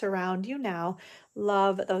thoughts that surround you now.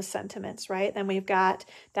 Love those sentiments, right? Then we've got,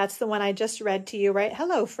 that's the one I just read to you, right?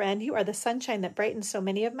 Hello, friend. You are the sunshine that brightens so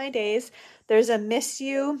many of my days. There's a miss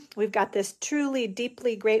you. We've got this truly,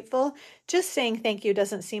 deeply grateful. Just saying thank you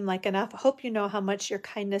doesn't seem like enough. Hope you know how much your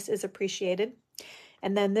kindness is appreciated.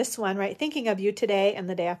 And then this one, right? Thinking of you today and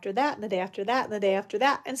the day after that and the day after that and the day after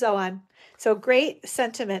that and so on. So great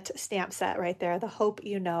sentiment stamp set right there. The Hope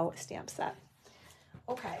You Know stamp set.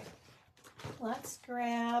 Okay. Let's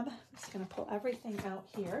grab, I'm just going to pull everything out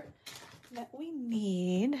here that we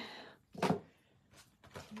need. I'll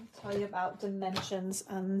tell you about dimensions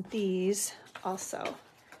on these also.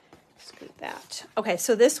 Scoot that. Okay,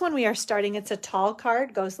 so this one we are starting, it's a tall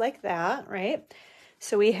card, goes like that, right?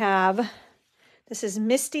 So we have, this is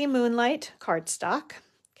Misty Moonlight cardstock.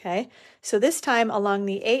 Okay, so this time along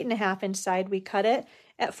the 8.5 inch side, we cut it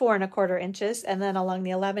at 4 1/4 inches, and then along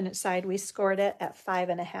the 11 inch side, we scored it at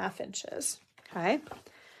 5.5 inches. Okay,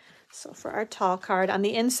 so for our tall card, on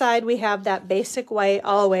the inside, we have that basic white,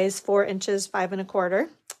 always 4 inches, 5 1/4.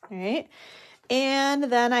 All right, and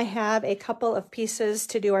then I have a couple of pieces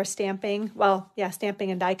to do our stamping. Well, yeah,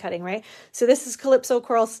 stamping and die cutting, right? So this is Calypso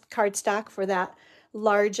Coral cardstock for that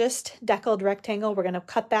largest deckled rectangle. We're going to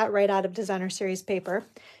cut that right out of designer series paper.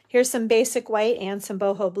 Here's some basic white and some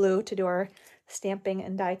boho blue to do our stamping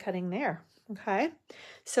and die cutting there. Okay,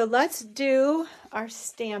 so let's do our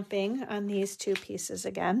stamping on these two pieces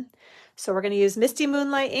again. So we're going to use Misty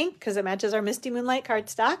Moonlight ink because it matches our Misty Moonlight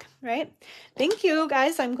cardstock, right? Thank you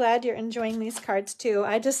guys. I'm glad you're enjoying these cards too.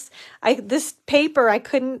 This paper, I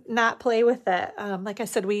couldn't not play with it. Like I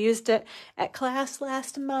said, we used it at class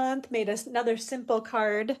last month, made us another simple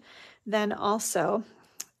card then also,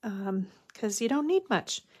 because you don't need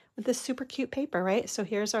much with this super cute paper, right? So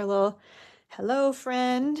here's our little hello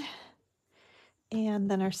friend.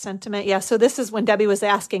 And then our sentiment. Yeah, so this is when Debbie was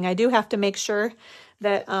asking. I do have to make sure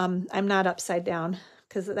that I'm not upside down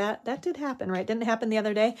because that did happen, right? Didn't happen the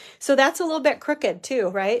other day. So that's a little bit crooked too,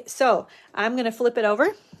 right? So I'm going to flip it over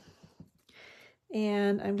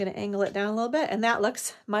and I'm going to angle it down a little bit, and that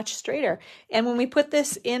looks much straighter. And when we put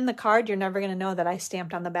this in the card, you're never going to know that I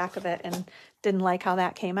stamped on the back of it and didn't like how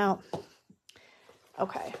that came out.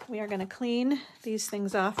 Okay, we are going to clean these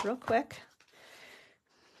things off real quick.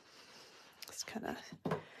 Kind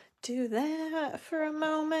of do that for a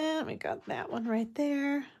moment. We got that one right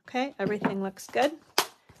there. Okay, everything looks good.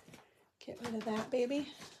 Get rid of that, baby.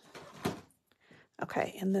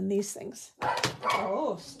 Okay, and then these things.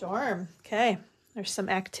 Oh, storm. Okay, there's some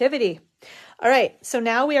activity. All right, so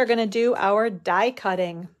now we are going to do our die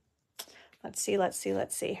cutting. Let's see.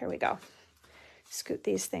 Here we go. Scoot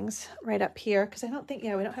these things right up here because I don't think, we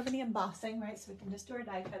don't have any embossing, right? So we can just do our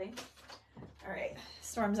die cutting. All right,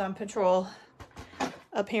 Storm's on patrol,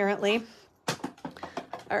 apparently.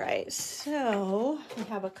 All right, so we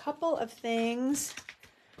have a couple of things.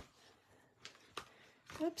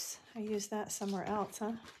 Oops, I used that somewhere else,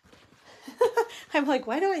 huh? I'm like,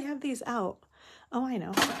 why do I have these out? Oh, I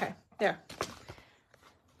know. Okay, there.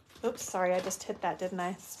 Oops, sorry, I just hit that, didn't I?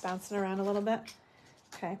 It's bouncing around a little bit.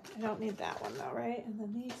 Okay, I don't need that one though, right? And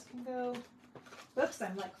then these can go. Whoops,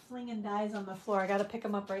 I'm like flinging dies on the floor. I got to pick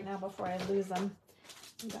them up right now before I lose them.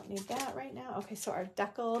 We don't need that right now. Okay, so our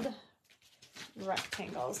deckled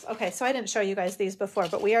rectangles. Okay, so I didn't show you guys these before,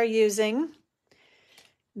 but we are using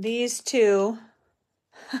these two.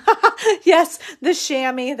 Yes, the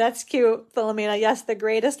chamois. That's cute, Philomena. Yes, the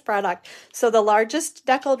greatest product. So the largest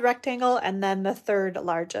deckled rectangle and then the third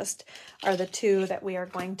largest are the two that we are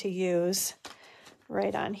going to use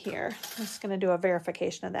right on here. I'm just going to do a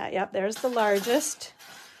verification of that. Yep, there's the largest.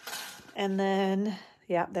 And then,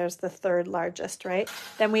 yeah, there's the third largest, right?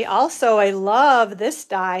 Then we also, I love this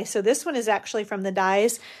die. So this one is actually from the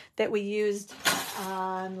dies that we used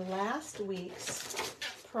on last week's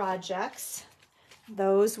projects.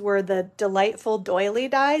 Those were the delightful doily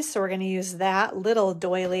dies. So we're going to use that little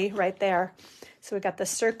doily right there. So we got the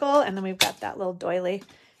circle and then we've got that little doily,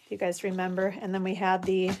 if you guys remember. And then we had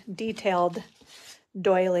the detailed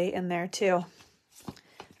doily in there too.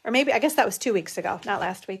 Or maybe, I guess that was 2 weeks ago, not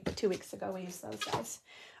last week, but 2 weeks ago we used those guys.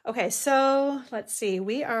 Okay, so let's see.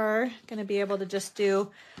 We are going to be able to just do,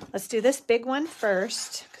 let's do this big one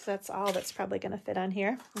first, because that's all that's probably going to fit on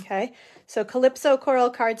here. Okay, so Calypso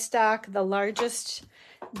Coral cardstock, the largest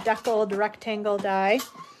deckled rectangle die.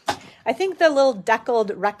 I think the little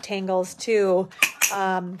deckled rectangles too,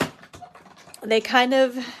 they kind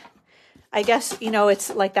of, I guess, you know, it's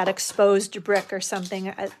like that exposed brick or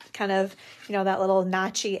something, kind of, you know, that little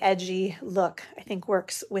notchy, edgy look, I think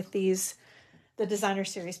works with these, the designer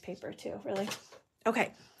series paper too, really.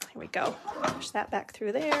 Okay, here we go. Push that back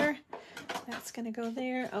through there. That's going to go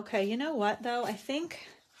there. Okay, you know what though? I think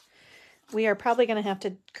we are probably going to have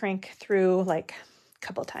to crank through like a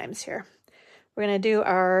couple times here. We're going to do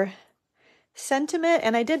our sentiment,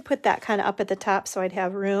 and I did put that kind of up at the top so I'd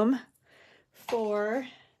have room for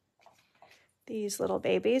these little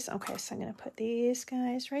babies. Okay, so I'm going to put these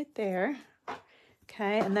guys right there.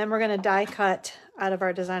 Okay, and then we're going to die cut out of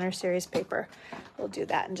our designer series paper. We'll do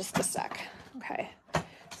that in just a sec. Okay,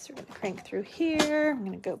 so we're going to crank through here. I'm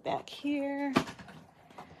going to go back here.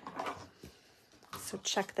 So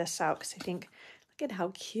check this out, because I think, look at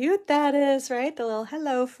how cute that is, right? The little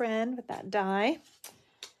hello friend with that die.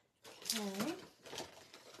 Okay.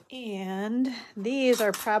 And these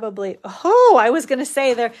are probably, oh, I was going to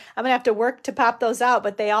say I'm going to have to work to pop those out,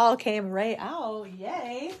 but they all came right out.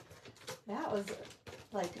 Yay. That was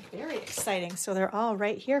like very exciting. So they're all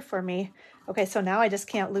right here for me. Okay, so now I just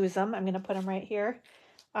can't lose them. I'm going to put them right here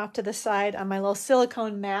off to the side on my little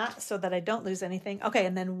silicone mat so that I don't lose anything. Okay,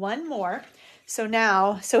 and then one more. So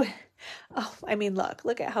now, oh, I mean,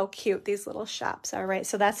 look at how cute these little shops are, right?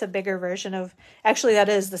 So that's a bigger version of, actually that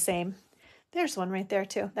is the same. There's one right there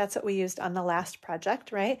too. That's what we used on the last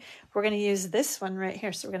project, right? We're going to use this one right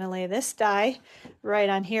here. So we're going to lay this die right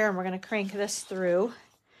on here, and we're going to crank this through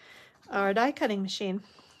our die cutting machine.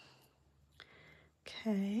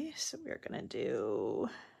 Okay, so we're going to do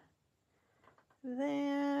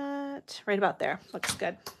that right about there. Looks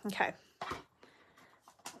good. Okay.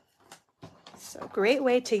 So great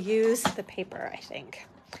way to use the paper, I think,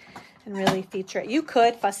 and really feature it. You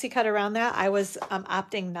could fussy cut around that. I was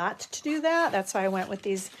opting not to do that. That's why I went with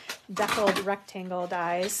these deckled rectangle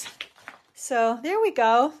dies. So there we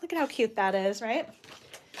go. Look at how cute that is, right?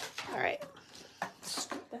 All right.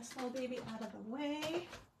 Scoop this little baby out of the way.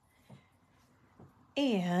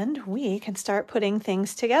 And we can start putting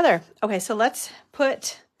things together. Okay, so let's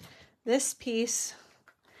put this piece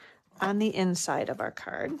on the inside of our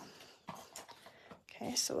card.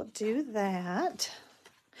 Okay, so we'll do that.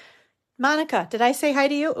 Monica, did I say hi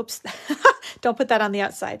to you? Oops. Don't put that on the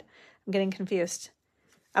outside. I'm getting confused.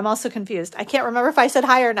 I'm also confused. I can't remember if I said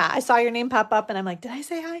hi or not. I saw your name pop up and I'm like, did I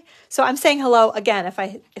say hi? So I'm saying hello again if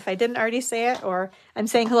I didn't already say it, or I'm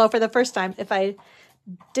saying hello for the first time if I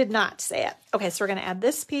did not say it. Okay, so we're going to add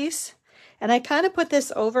this piece. And I kind of put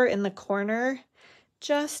this over in the corner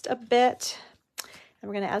just a bit. And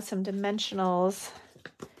we're going to add some dimensionals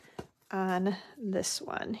on this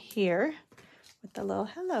one here with the little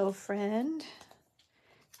hello friend.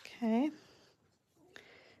 Okay.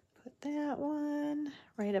 Put that one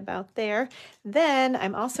right about there. Then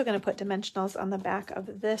I'm also going to put dimensionals on the back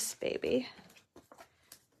of this baby.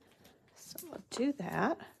 So we'll do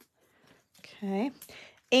that. Okay.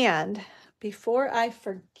 And before I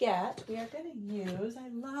forget, we are going to use, I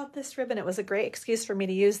love this ribbon. It was a great excuse for me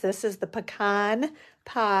to use this. Is the pecan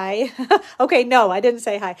pie. Okay, no, I didn't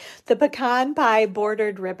say hi. The pecan pie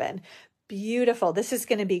bordered ribbon. Beautiful. This is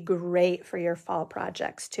going to be great for your fall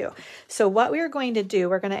projects too. So what we are going to do,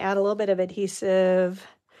 we're going to add a little bit of adhesive,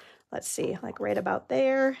 let's see, like right about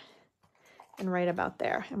there and right about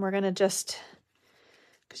there. And we're going to just,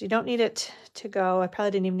 because you don't need it to go, I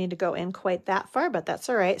probably didn't even need to go in quite that far, but that's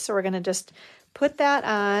all right. So we're going to just put that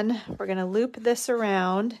on. We're going to loop this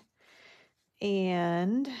around,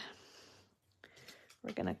 and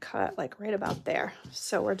we're going to cut like right about there.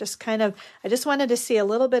 So we're just kind of, I just wanted to see a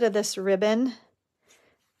little bit of this ribbon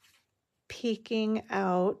peeking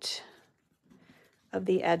out of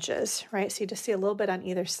the edges, right? So you just see a little bit on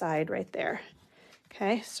either side right there.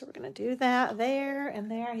 Okay, so we're going to do that there and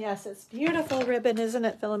there. Yes, it's beautiful ribbon, isn't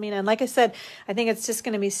it, Philomena? And like I said, I think it's just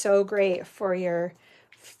going to be so great for your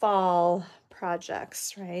fall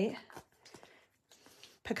projects, right?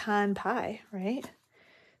 Pecan pie, right?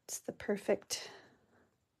 It's the perfect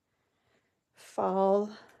fall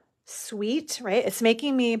sweet, right? It's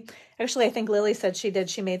making me, actually, I think Lily said she did.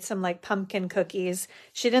 She made some like pumpkin cookies.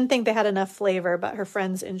 She didn't think they had enough flavor, but her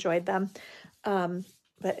friends enjoyed them.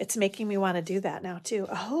 But it's making me want to do that now too.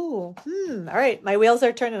 Oh, all right. My wheels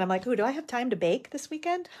are turning. I'm like, ooh, do I have time to bake this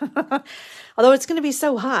weekend? Although it's going to be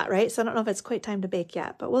so hot, right? So I don't know if it's quite time to bake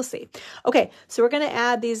yet, but we'll see. Okay, so we're going to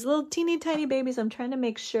add these little teeny tiny babies. I'm trying to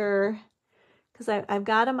make sure, because I've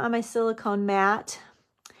got them on my silicone mat.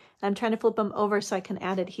 I'm trying to flip them over so I can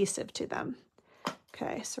add adhesive to them.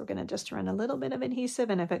 Okay, so we're going to just run a little bit of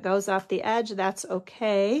adhesive, and if it goes off the edge, that's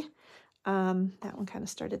okay. That one kind of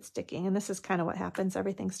started sticking, and this is kind of what happens.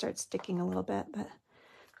 Everything starts sticking a little bit, but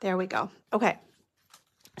there we go. Okay,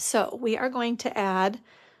 so we are going to add,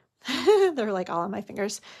 they're like all on my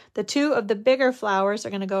fingers. The two of the bigger flowers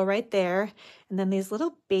are going to go right there, and then these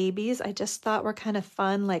little babies I just thought were kind of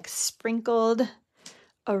fun, like sprinkled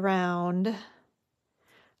around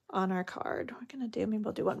on our card. We're going to do, maybe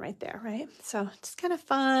we'll do one right there, right? So it's kind of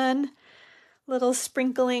fun. Little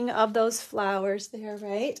sprinkling of those flowers there,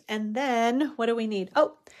 right? And then what do we need?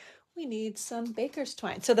 Oh, we need some baker's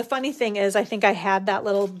twine. So the funny thing is, I think I had that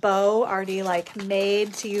little bow already like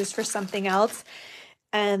made to use for something else,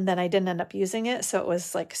 and then I didn't end up using it. So it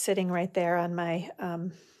was like sitting right there on my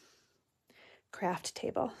craft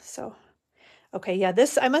table. So, okay, yeah,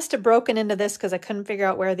 this, I must have broken into this because I couldn't figure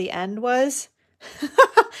out where the end was.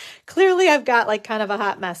 Clearly I've got like kind of a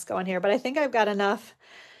hot mess going here, but I think I've got enough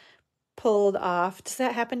pulled off. Does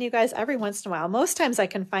that happen to you guys? Every once in a while. Most times I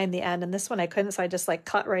can find the end, and this one I couldn't, so I just like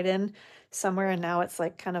cut right in somewhere, and now it's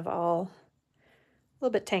like kind of all a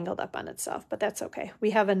little bit tangled up on itself, but that's okay.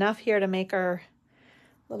 We have enough here to make our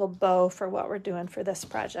little bow for what we're doing for this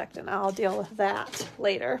project, and I'll deal with that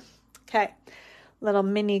later. Okay, little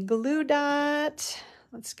mini glue dot.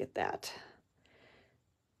 Let's get that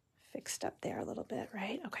fixed up there a little bit,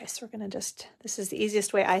 right? Okay, so we're gonna just, this is the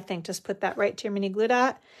easiest way I think, just put that right to your mini glue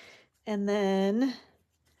dot, and then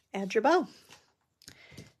add your bow.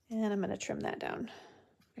 And I'm going to trim that down,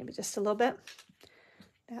 maybe just a little bit.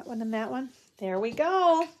 That one and that one. There we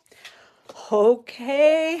go.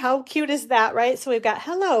 Okay, how cute is that, right? So we've got,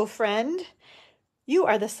 hello, friend. You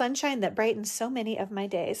are the sunshine that brightens so many of my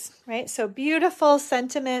days, right? So beautiful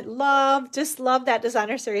sentiment, love, just love that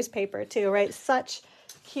designer series paper too, right? Such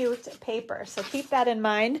cute paper. So keep that in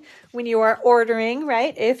mind when you are ordering,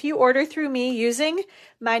 right? If you order through me using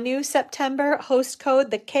my new September host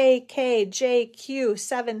code, the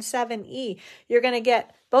KKJQ77E, you're going to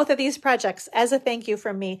get both of these projects as a thank you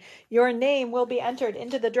from me. Your name will be entered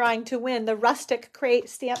into the drawing to win the Rustic Crate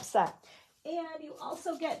stamp set. And you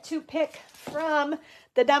also get to pick from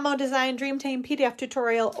the Demo Design Dream Team PDF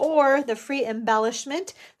tutorial or the free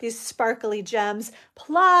embellishment, these sparkly gems,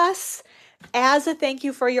 plus as a thank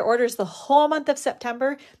you for your orders the whole month of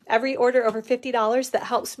September, every order over $50 that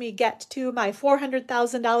helps me get to my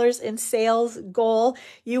 $400,000 in sales goal,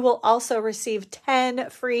 you will also receive 10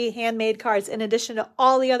 free handmade cards in addition to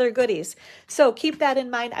all the other goodies. So keep that in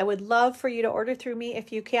mind. I would love for you to order through me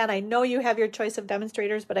if you can. I know you have your choice of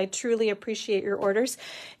demonstrators, but I truly appreciate your orders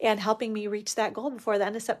and helping me reach that goal before the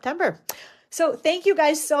end of September. So thank you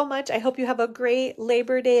guys so much. I hope you have a great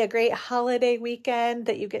Labor Day, a great holiday weekend,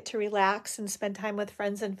 that you get to relax and spend time with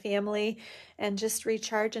friends and family and just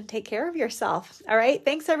recharge and take care of yourself. All right.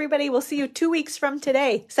 Thanks, everybody. We'll see you 2 weeks from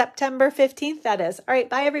today, September 15th, that is. All right.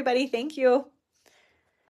 Bye, everybody. Thank you.